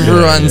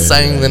everyone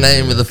saying the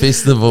name of the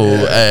festival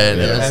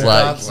and it's and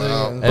like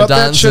dancing. But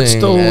that shit's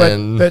still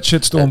and that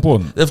shit's still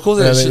important. of course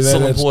that shit's still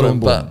that's important,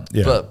 but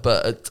Yeah.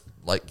 but it's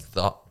like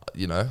the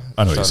I know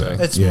what you're saying.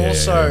 it's more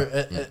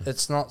so.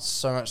 It's not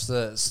so much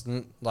that it's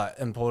like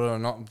important or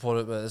not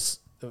important, but it's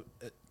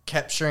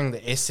capturing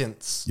the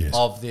essence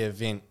of the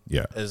event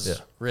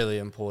is really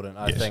important,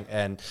 I think,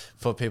 and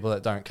for people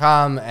that don't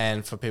come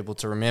and for people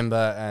to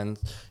remember. And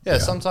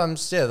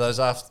sometimes those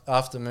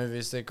after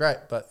movies, they're great,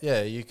 but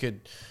you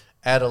could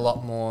add a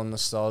lot more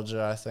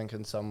nostalgia, I think,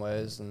 in some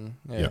ways. And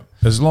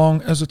as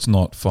long as it's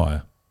not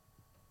fire.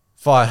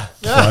 Fire.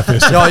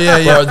 festival. Oh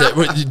yeah.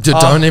 Bro,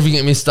 don't even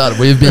get me started.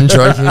 We've been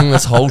joking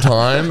this whole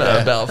time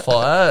about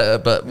fire,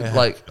 but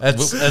like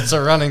it's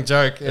a running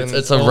joke.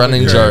 It's a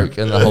running joke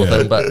and the whole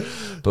thing.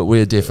 But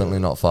we're definitely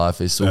not Fire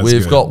Festival.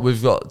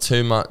 We've got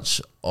too much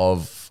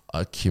of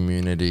a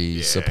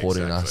community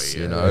supporting us,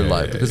 you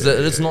know, because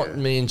it's not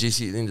me and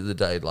Jesse at the end of the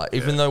day. Like,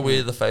 even though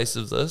we're the face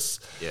of this,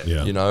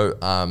 you know,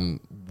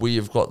 we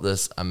have got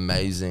this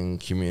amazing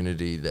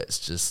community that's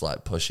just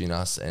like pushing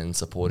us and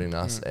supporting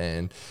us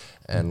and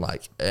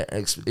like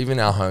even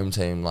our home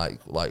team, like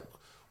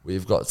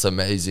we've got some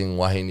amazing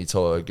Wahine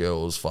Toa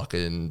girls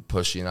fucking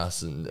pushing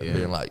us and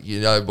being like,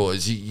 you know,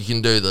 boys, you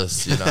can do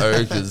this, you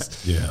know,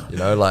 because you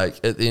know, like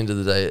at the end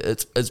of the day,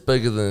 it's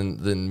bigger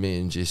than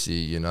me and Jesse,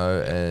 you know,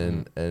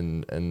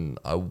 and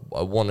I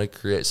want to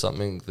create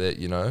something that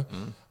you know,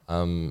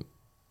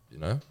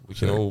 we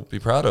can all be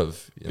proud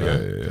of. You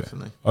know?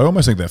 Definitely. I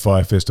almost think that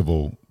Fire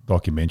Festival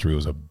documentary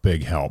was a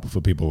big help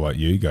for people like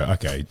you. Go,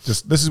 okay,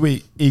 just this is where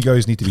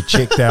egos need to be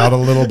checked out a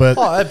little bit.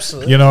 Oh,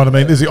 absolutely. You know what I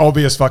mean? There's the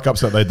obvious fuck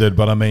ups that they did,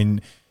 but I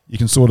mean, you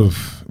can sort of,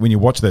 when you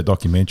watch that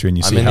documentary and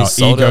you see how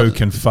ego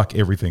can fuck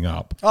everything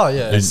up. Oh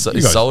yeah, he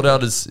sold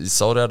out his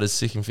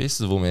second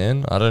festival,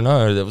 man. I don't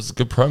know, that was a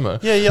good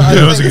promo. Yeah.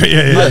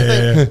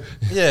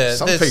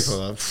 Some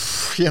people are,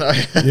 you know.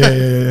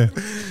 Yeah.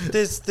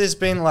 There's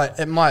been like,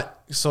 it might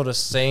sort of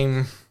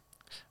seem.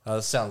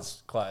 This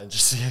sounds quite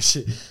interesting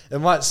actually. It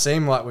might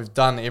seem like we've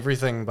done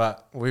everything,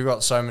 but we've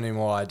got so many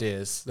more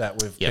ideas that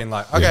we've been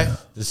like, okay,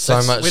 there's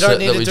so much we don't shit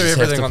need that to we do just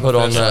have everything to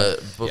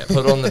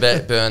put on the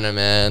back burner,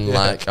 man.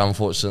 Like,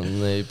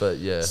 unfortunately, but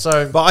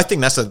but I think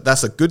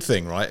that's a good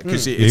thing, right?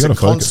 Because it's a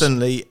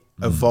constantly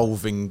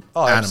evolving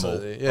animal,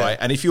 right?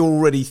 And if you're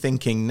already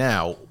thinking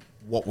now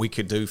what we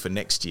could do for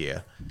next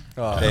year,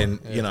 then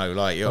you know,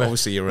 like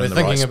obviously you're in the right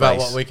space. We're thinking about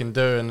what we can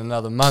do in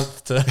another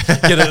month to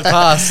get it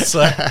passed.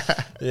 So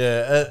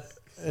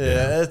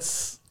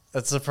it's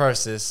a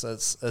process.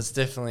 It's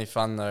definitely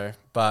fun though,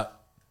 but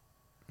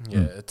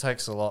it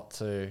takes a lot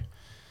to.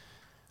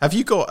 Have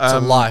you got to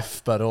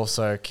life, but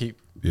also keep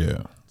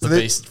the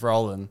beast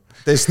rolling.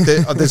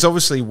 There's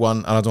obviously one,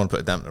 and I don't want to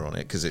put a dampener on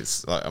it because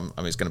it's like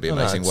it's going to be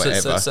amazing.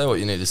 Whatever. Say what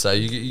you need to say.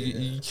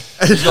 You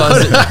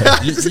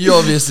guys, you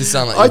obviously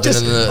sound like you've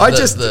been in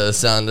the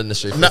sound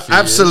industry. No,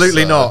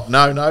 absolutely not.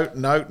 No,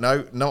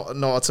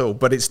 not at all.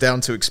 But it's down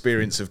to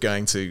experience of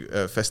going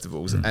to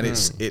festivals, and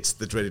it's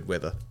the dreaded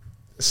weather.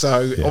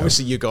 So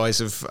obviously you guys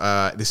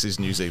have. This is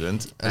New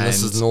Zealand, and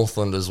this is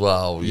Northland as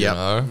well. You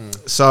know,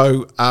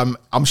 so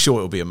I'm sure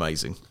it'll be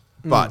amazing.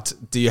 But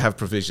do you have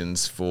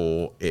provisions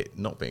for it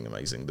not being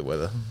amazing, the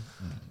weather?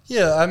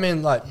 Yeah, I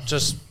mean, like,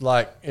 just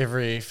like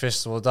every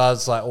festival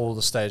does, like all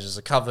the stages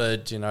are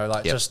covered, you know,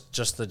 like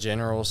just the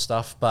general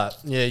stuff. But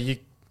yeah, you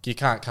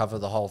can't cover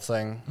the whole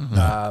thing.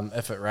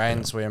 If it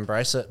rains, we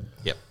embrace it.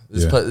 Yep.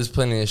 There's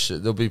plenty of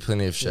shit. There'll be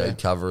plenty of shade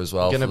cover as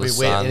well. Going to be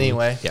wet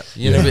anyway. Yep.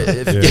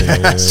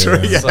 That's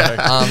true. Yeah. So,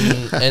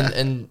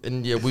 and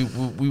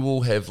we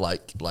will have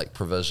like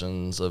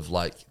provisions of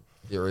like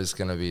there is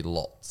going to be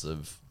lots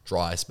of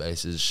dry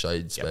spaces,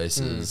 shade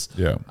spaces,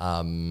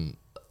 all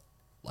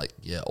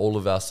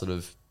of our sort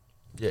of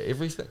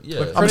everything.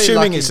 Yeah, I'm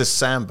assuming it's a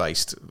sand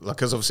based, like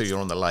because obviously you're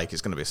on the lake,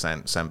 it's going to be a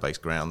sand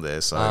based ground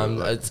there. So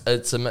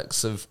it's a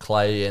mix of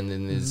clay and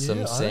then there's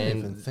some sand. I don't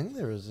even think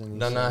there is any.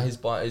 No, he's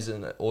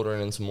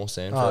ordering in some more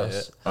sand for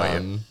us.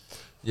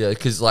 Yeah,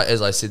 because like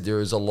as I said,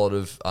 there is a lot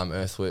of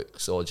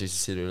earthworks, or Jesse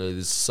said earlier,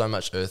 there's so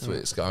much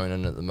earthworks going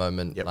in at the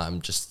moment.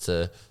 Just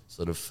to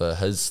sort of for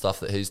his stuff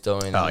that he's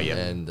doing,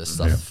 and the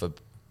stuff for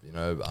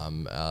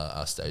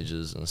our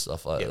stages and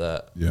stuff like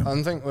that. Yeah,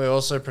 I think we're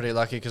also pretty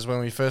lucky because when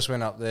we first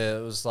went up there,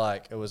 it was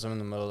in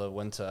the middle of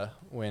winter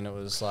when it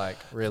was like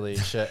really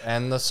shit,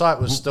 and the site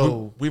was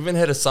still. We haven't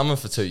had a summer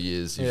for 2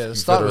 years. The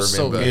site was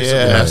still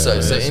good. So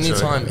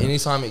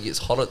anytime it gets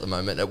hot at the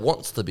moment, it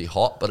wants to be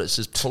hot, but it's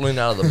just pulling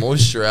out of the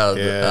moisture out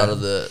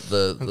of the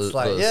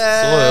soil,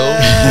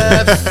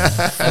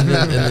 and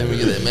then we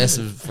get that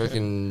massive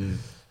freaking.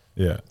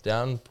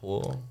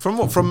 Downpour.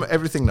 From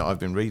everything that I've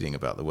been reading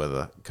about the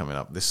weather coming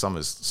up, this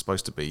summer's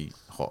supposed to be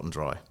hot and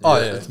dry.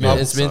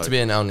 It's meant to be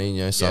an El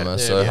Nino summer,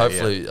 so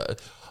hopefully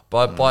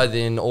by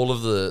then all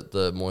of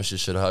the moisture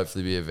should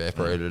hopefully be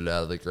evaporated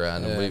out of the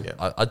ground, and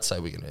I'd say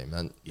we can aim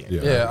that.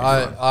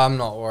 I'm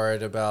not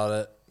worried about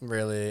it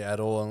really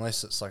at all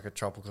unless it's like a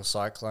tropical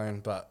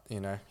cyclone, but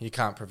you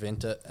can't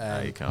prevent it.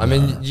 I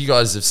mean, you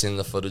guys have seen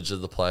the footage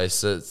of the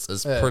place.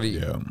 It's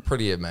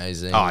pretty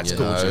amazing. Oh, it's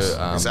gorgeous.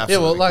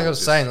 Well, like I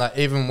was saying, like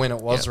even when it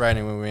was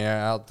raining when we were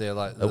out there,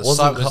 like it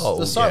wasn't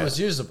cold. The site was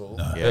usable.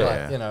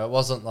 It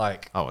wasn't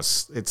like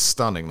it's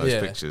stunning,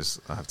 those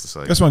pictures, I have to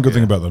say. That's one good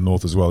thing about the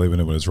north as well.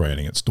 Even when it's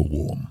raining, it's still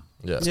warm.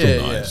 Yeah, it's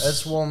still nice.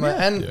 It's warmer,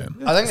 and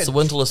I think it's the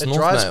winterless north,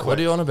 mate. Quick. What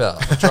are you on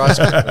about? It dries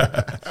quick.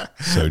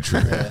 So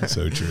true,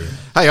 so true.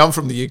 Hey, I'm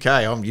from the UK.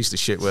 I'm used to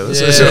shit weather.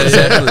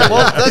 Exactly.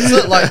 Well, that's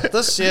it. Like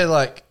this year,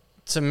 like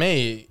to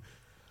me,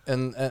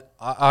 and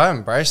I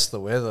embrace the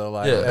weather.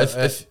 Like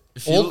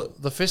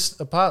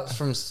apart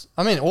from,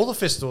 I mean, all the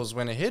festivals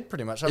went ahead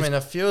pretty much. I mean,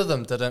 a few of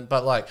them didn't,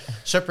 but like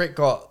Shipwreck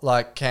got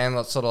like canned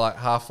sort of like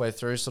halfway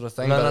through sort of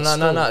thing. No,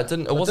 it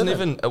didn't.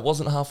 It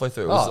wasn't halfway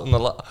through. It was on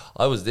the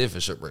I was there for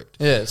Shipwreck.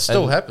 Yeah, it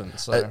still happened.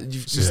 So it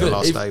was the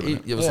last day.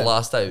 It was the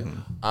last day.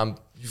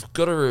 You've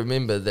got to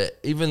remember that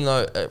even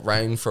though it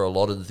rained for a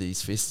lot of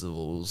these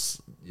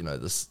festivals, you know,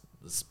 this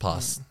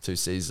past 2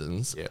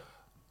 seasons,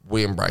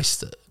 we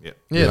embraced it.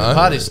 The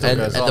party still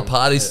goes on. And the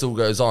party still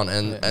goes on.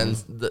 And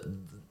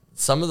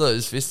some of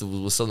those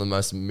festivals were some of the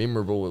most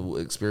memorable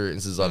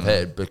experiences I've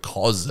had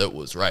because it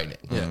was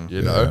raining.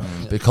 You know,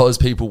 because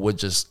people were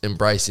just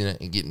embracing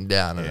it and getting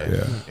down in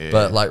it.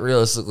 But like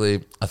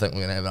realistically, I think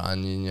we're gonna have an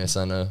Onion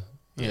Center.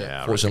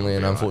 Fortunately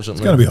and unfortunately,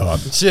 it's going to be hard.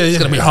 It's going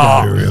to be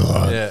hard.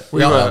 It's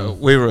real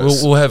hard.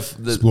 We'll have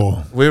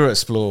Explore. We were at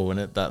Explore when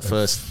that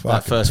first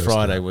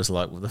Friday was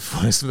like there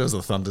was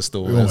a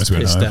thunderstorm. It was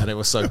pissed down. It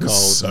was so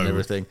cold and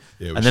everything.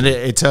 And then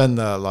it turned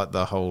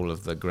the whole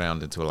of the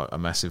ground into like a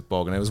massive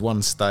bog. And there was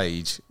one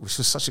stage which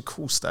was such a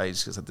cool stage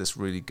because it had this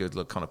really good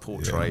look kind of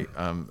portrait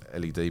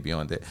LED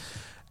behind it.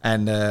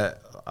 And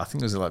I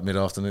think it was like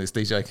mid-afternoon, this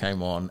DJ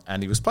came on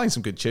and he was playing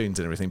some good tunes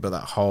and everything, but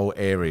that whole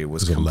area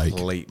was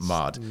complete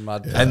mud.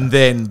 And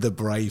then the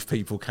brave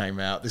people came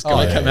out. This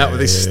guy came out with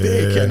his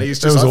stick and he's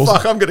just like, awesome.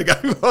 Fuck, I'm going to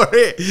go for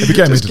it. It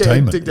became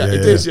entertainment. It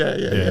did,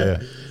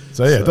 yeah.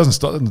 So it doesn't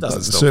stop.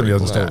 Certainly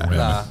doesn't stop.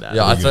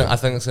 I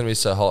think it's going to be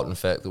so hot, in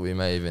fact, that we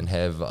may even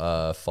have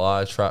a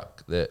fire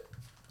truck that...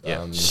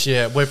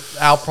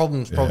 our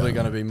problem's probably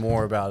going to be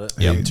more about it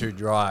being too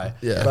dry.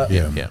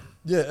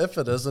 If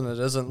it isn't, it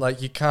isn't.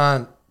 Like you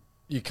can't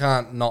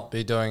not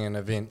be doing an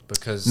event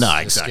because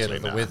you're scared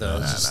of the weather.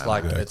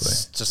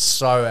 It's just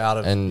so out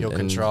of your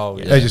control.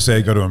 As you say,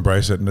 you got to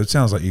embrace it. And it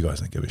sounds like you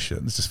guys don't give a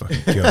shit. Let's just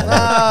fucking get on.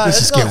 Let's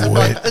just get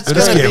wet. It's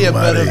going to be a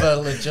bit of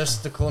a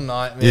logistical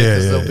nightmare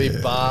because there'll be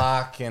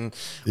bark and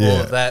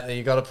all of that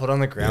you got to put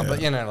on the ground.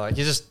 But you know, like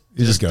you just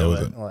go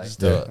with it. Like, just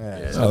do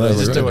it.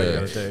 Just do what you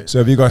got to do. So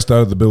have you guys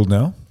started the build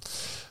now?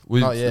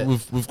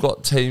 We've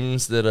got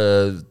teams that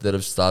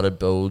have started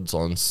builds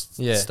on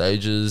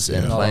stages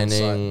and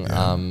planning,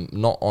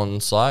 not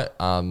on site.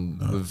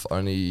 We've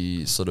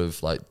only sort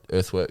of like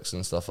earthworks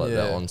and stuff like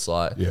that on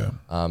site.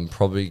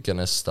 Probably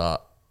gonna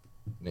start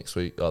next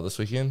week, this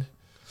weekend.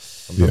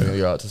 I'm probably gonna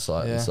go out to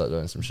site and start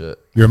doing some shit.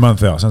 You're a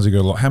month out. Sounds like you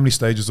got a lot. How many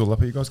stages all up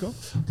have you guys got?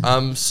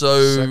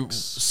 So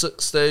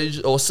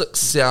 6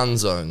 sound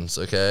zones.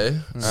 Okay.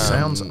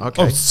 Sounds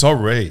okay. Oh,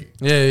 sorry.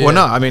 Yeah. Well,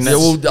 no, I mean, I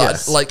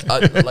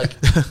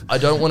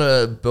don't want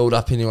to build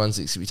up anyone's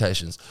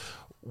expectations.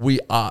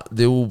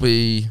 There will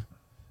be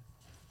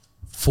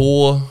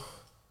 5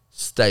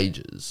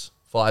 stages.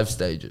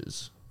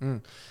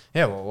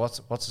 Yeah. Well,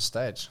 what's a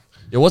stage?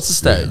 Yeah, what's the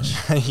stage?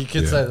 You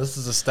could say this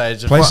is a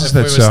stage. If we were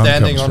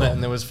standing on it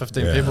and there was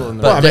 15 people in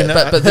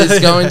there. But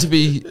there's going to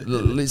be,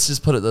 let's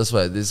just put it this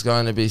way, there's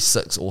going to be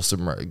 6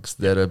 awesome rigs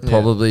that are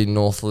probably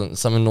Northland,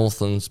 some of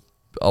Northland's,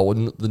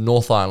 the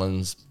North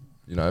Island's,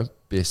 you know,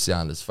 best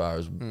sound as far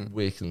as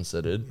we're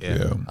considered.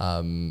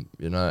 You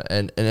know,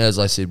 and as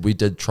I said, we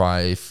did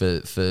try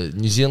for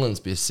New Zealand's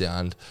best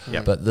sound,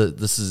 but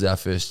this is our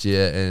first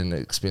year and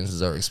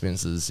expenses are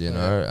expenses, you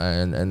know,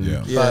 and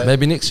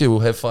maybe next year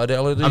we'll have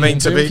Fidelity. I mean,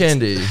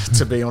 Candy.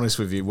 To be honest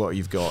with you, what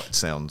you've got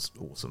sounds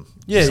awesome.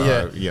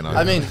 You know,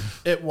 I mean,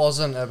 it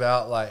wasn't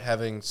about like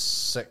having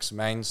 6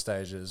 main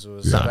stages. It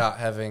was about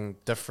having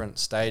different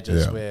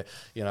stages where,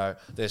 you know,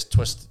 there's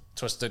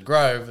Twisted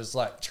Grove is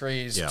like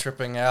trees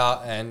tripping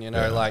out, and you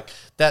know, like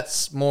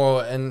that's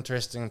more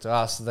interesting to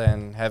us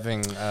than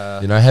having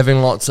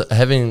having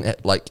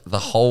like the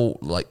whole,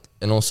 like,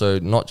 and also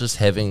not just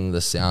having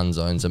the sound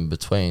zones in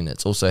between,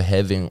 it's also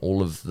having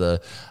all of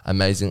the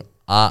amazing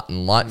art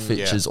and light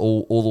features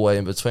all the way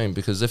in between,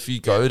 because if you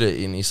go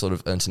to any sort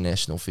of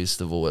international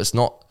festival, it's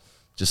not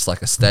just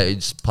like a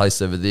stage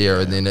placed over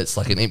there and then it's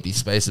like an empty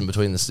space in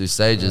between the 2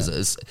 stages.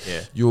 It's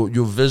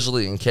you're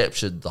visually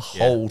encaptured the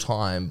whole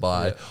time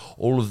by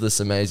all of this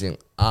amazing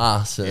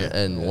art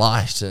and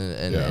light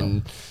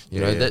and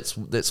you know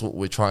that's what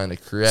we're trying to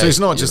create. So it's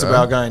not just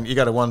about going, you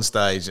go to one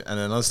stage and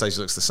another stage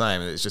looks the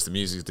same and it's just the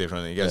music's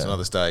different, and you go to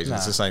another stage and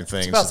it's the same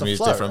thing, it's just the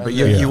music's different, but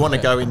you want to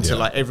go into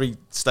like every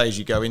stage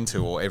you go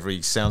into or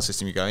every sound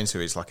system you go into,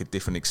 it's like a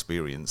different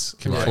experience,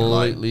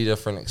 completely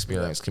different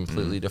experience,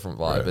 completely different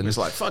vibe, and it's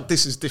like, fuck,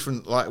 this is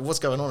different, like what's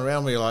going on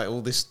around me, like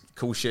all this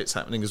cool shit's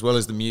happening, as well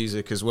as the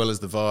music, as well as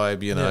the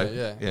vibe, you know.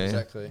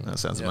 Exactly. That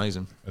sounds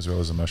amazing. As well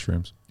as the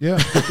mushrooms.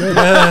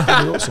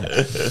 Awesome.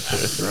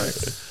 Right.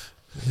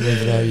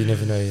 You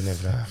never know.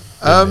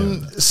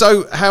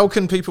 So how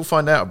can people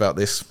find out about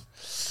this?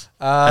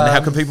 And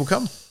how can people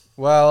come?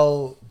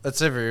 Well,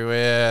 it's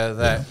everywhere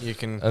that you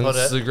can put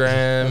it.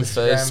 Instagram,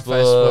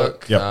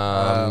 Facebook.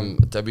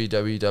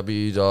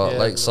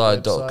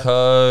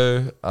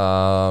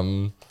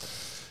 www.lakeside.co.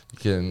 You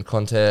can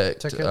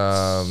contact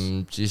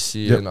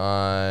Jesse and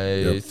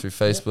I through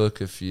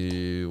Facebook if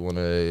you want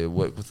to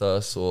work with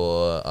us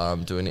or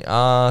do any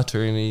art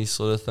or any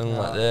sort of thing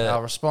like that.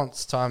 Our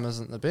response time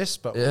isn't the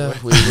best, but we're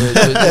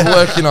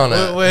working on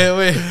it.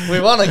 We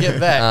want to get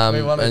back.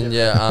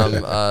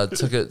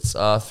 Tickets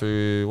are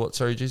through what?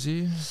 Sorry,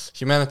 Jesse?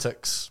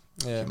 Humanitics.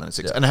 Yeah.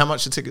 Humanitics. And how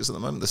much are tickets at the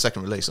moment? The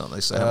second release, aren't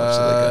they? So how much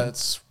are they going?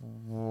 It's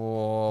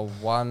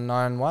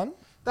 $191.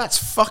 That's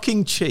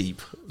fucking cheap.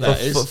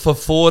 For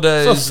 4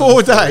 days. For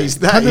 4 days,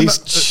 that is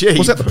cheap.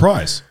 Was that the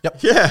price?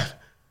 Yep. Yeah.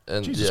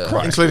 And Jesus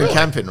Christ. Including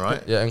camping,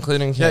 right? Yeah,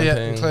 including camping. Yeah,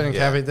 including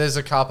camping. There's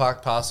a car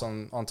park pass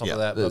on top of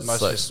that, but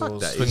most like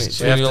festivals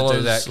 $20 we have to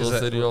do that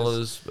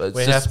 $30.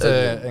 We have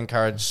to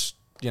encourage,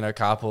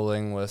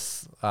 carpooling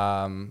with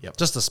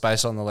just the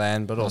space on the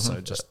land, but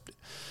also just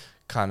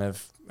kind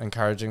of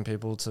encouraging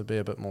people to be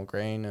a bit more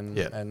green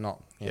and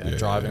not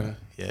driving.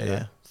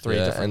 Three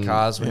different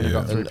cars when you've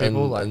got three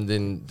people. And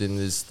then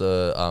there's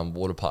the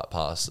water park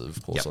pass,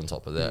 of course, on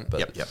top of that.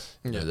 But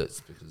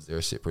that's because they're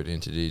a separate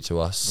entity to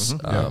us.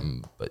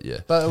 But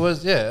it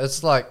was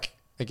it's like,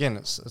 again,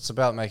 it's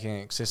about making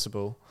it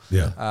accessible.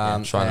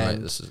 Trying to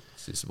make this as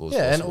accessible as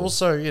possible. And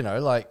also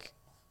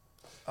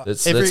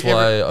that's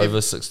why over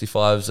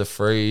 65s are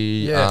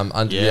free.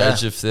 Under the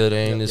age of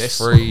 13 is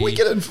free. We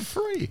get it for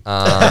free.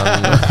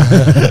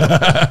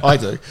 I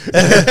do.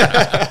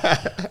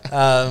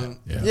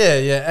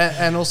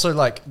 And also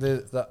like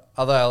the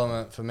other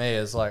element for me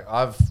is like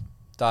I've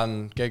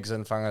done gigs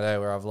in Whangarei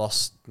where I've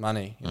lost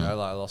money.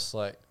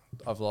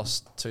 I've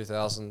lost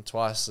 2,000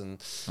 twice,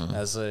 and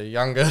as a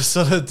younger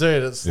sort of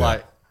dude, it's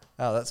like,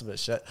 oh, that's a bit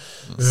shit.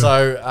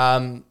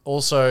 So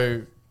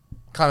also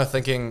kind of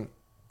thinking,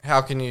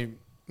 how can you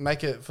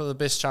make it for the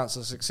best chance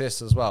of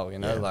success as well? We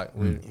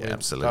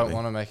absolutely don't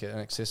want to make it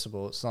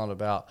inaccessible. It's not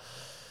about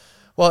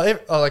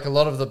like a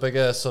lot of the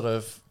bigger sort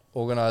of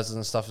organisers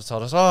and stuff have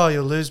told us, oh,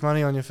 you'll lose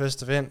money on your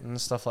first event and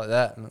stuff like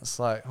that, and it's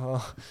like,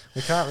 well,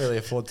 we can't really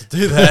afford to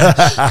do that.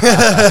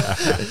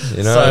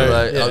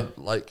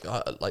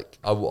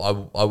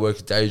 I work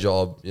a day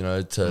job,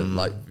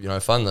 to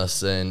fund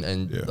this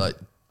and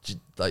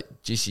like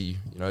Jesse,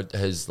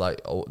 has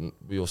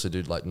we also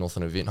do like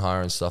Northern Event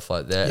Hire and stuff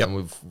like that, and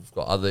we've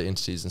got other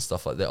entities and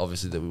stuff like that,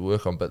 obviously, that we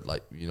work on. But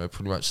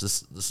pretty much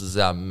this is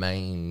our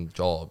main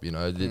job.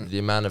 The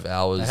amount of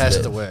hours it has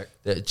to work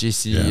that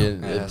Jesse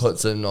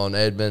puts in on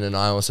admin, and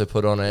I also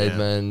put on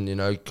admin.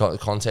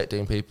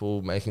 Contacting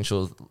people, making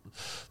sure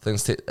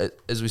things.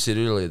 As we said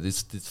earlier,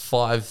 there's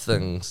 5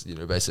 things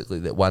basically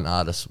that one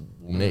artist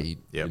will need.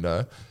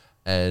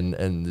 And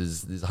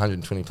there's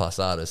 120 plus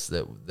artists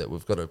that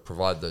we've got to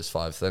provide those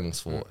 5 things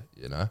for,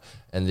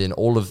 and then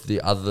all of the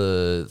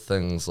other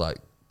things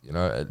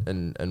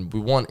and we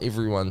want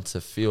everyone to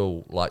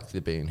feel like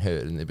they're being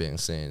heard and they're being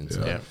seen.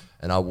 So,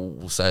 and I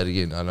will say it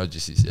again. I know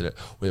Jesse said it.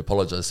 We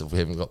apologise if we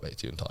haven't got back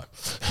to you in time.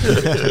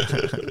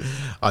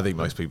 I think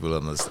most people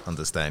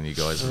understand you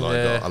guys have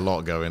got a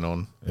lot going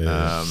on.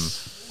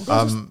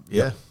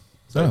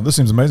 So this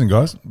seems amazing,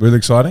 guys. Really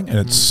exciting, and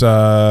it's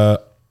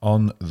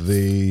on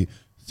the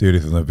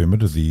 30th of November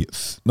to the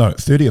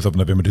 30th of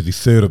November to the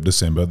 3rd of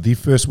December, the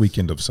first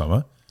weekend of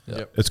summer.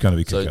 It's going to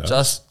be so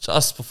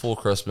just before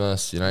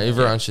Christmas.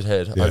 Everyone should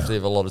hopefully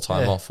have a lot of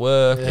time off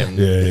work and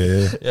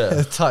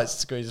tight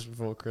squeeze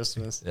before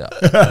Christmas.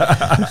 But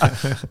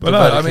no,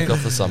 I mean,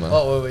 off the summer.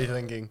 What were we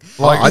thinking?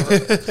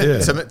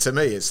 To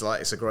me, it's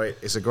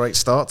a great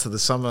start to the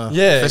summer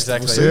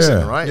festival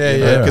season, right?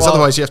 Because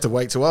otherwise you have to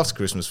wait till after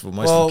Christmas for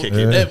most of them kick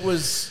in. It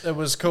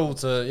was cool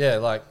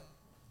to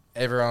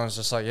everyone was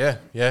just like,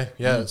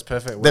 it's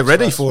perfect. They're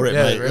ready for it,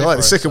 mate. Like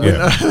the second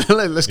winter,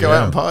 let's go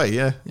out and party.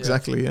 Yeah,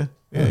 exactly.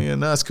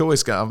 No, it's cool.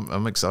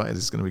 I'm excited.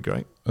 It's going to be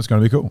great. That's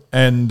going to be cool.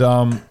 And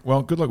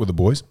good luck with the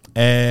boys.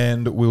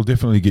 And we'll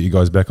definitely get you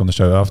guys back on the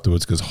show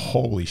afterwards, because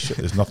holy shit,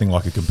 there's nothing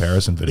like a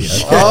comparison video.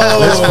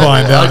 Let's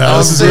find out how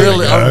this is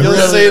really going. You'll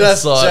see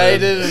us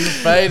jaded and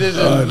faded.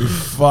 It'll be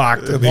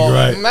fucked. It'll be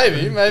great.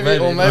 Maybe we'll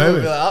be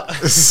like, I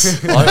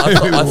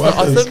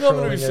think I'm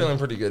going to be feeling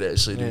pretty good,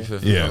 actually, to be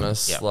perfectly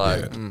honest.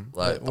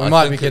 We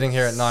might be getting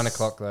here at 9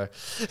 o'clock though.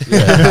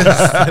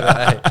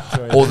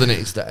 Or the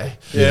next day.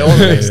 Or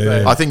the next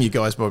day. I think you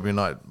guys probably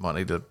might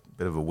need a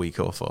bit of a week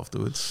off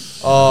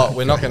afterwards. Oh,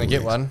 we're not going to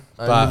get one.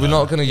 But we're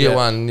not going to get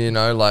one,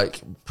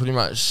 pretty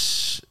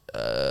much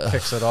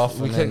kicks it off.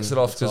 We kicks it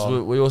off because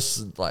we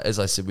also, as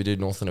I said, we do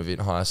Northern Event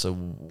Hire, so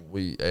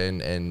we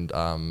and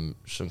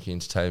Shunky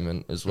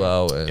Entertainment as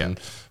well, and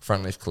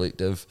Front Left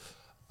Collective.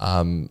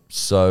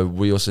 So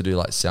we also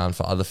do sound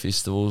for other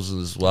festivals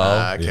as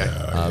well.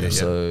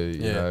 So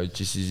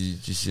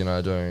Jesse and I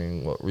are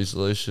doing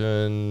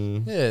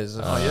Resolution. There's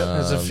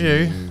a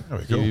few.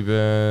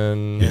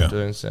 Cuban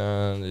doing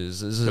sound.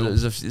 There's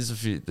a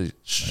few.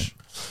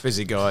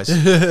 Busy guys.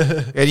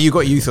 You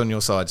got youth on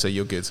your side, so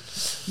you're good.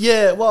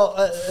 Yeah, well,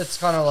 it's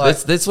kind of like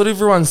that's what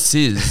everyone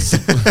says.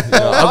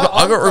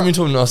 I got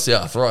rheumatoid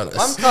arthritis.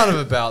 I'm kind of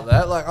about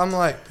that. I'm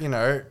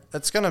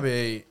it's gonna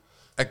be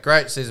a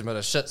great season, but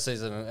a shit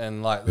season,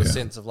 and like the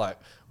sense of like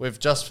we've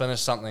just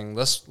finished something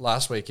this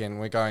last weekend.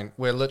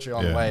 We're literally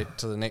on the way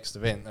to the next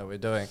event that we're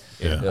doing.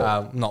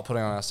 Not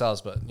putting on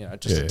ourselves, but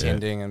just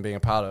attending and being a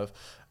part of.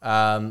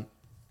 I'm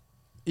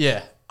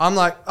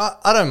like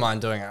I don't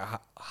mind doing it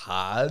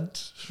hard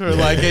for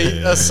like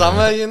a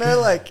summer,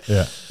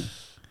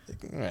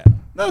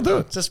 No, do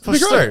it. Just push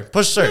through.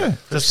 Yeah.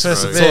 Just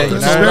persevere.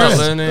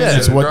 Learning,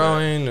 it's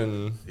growing,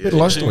 and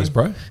life stories,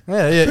 bro.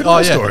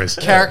 Stories.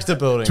 Character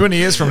building. 20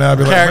 years from now, I'll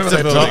be like,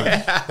 character building.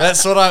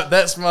 That's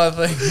my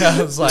thing.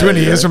 I was like, 20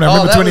 years from now,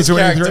 remember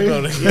 2023?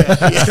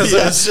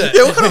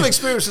 What kind of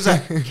experience was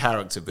that?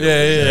 Character building.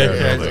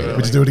 Yeah.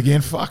 Would you do it again?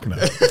 Fuck no.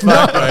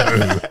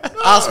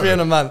 Ask me in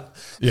a month.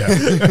 Yeah.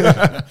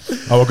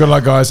 Good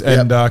luck, guys,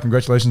 and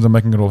congratulations on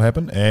making it all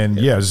happen. And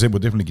as I said, we'll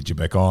definitely get you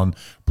back on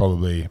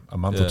probably a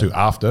month or two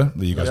after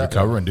that you guys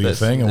recover and do your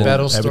thing, and we'll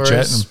battle have stories, a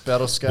chat. And,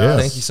 battle scars.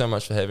 Thank you so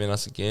much for having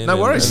us again. No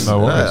worries.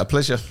 A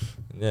pleasure.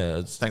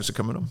 Yeah, thanks for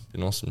coming on.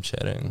 Been awesome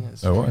chatting.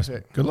 No worries.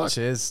 Good luck.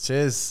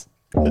 Cheers.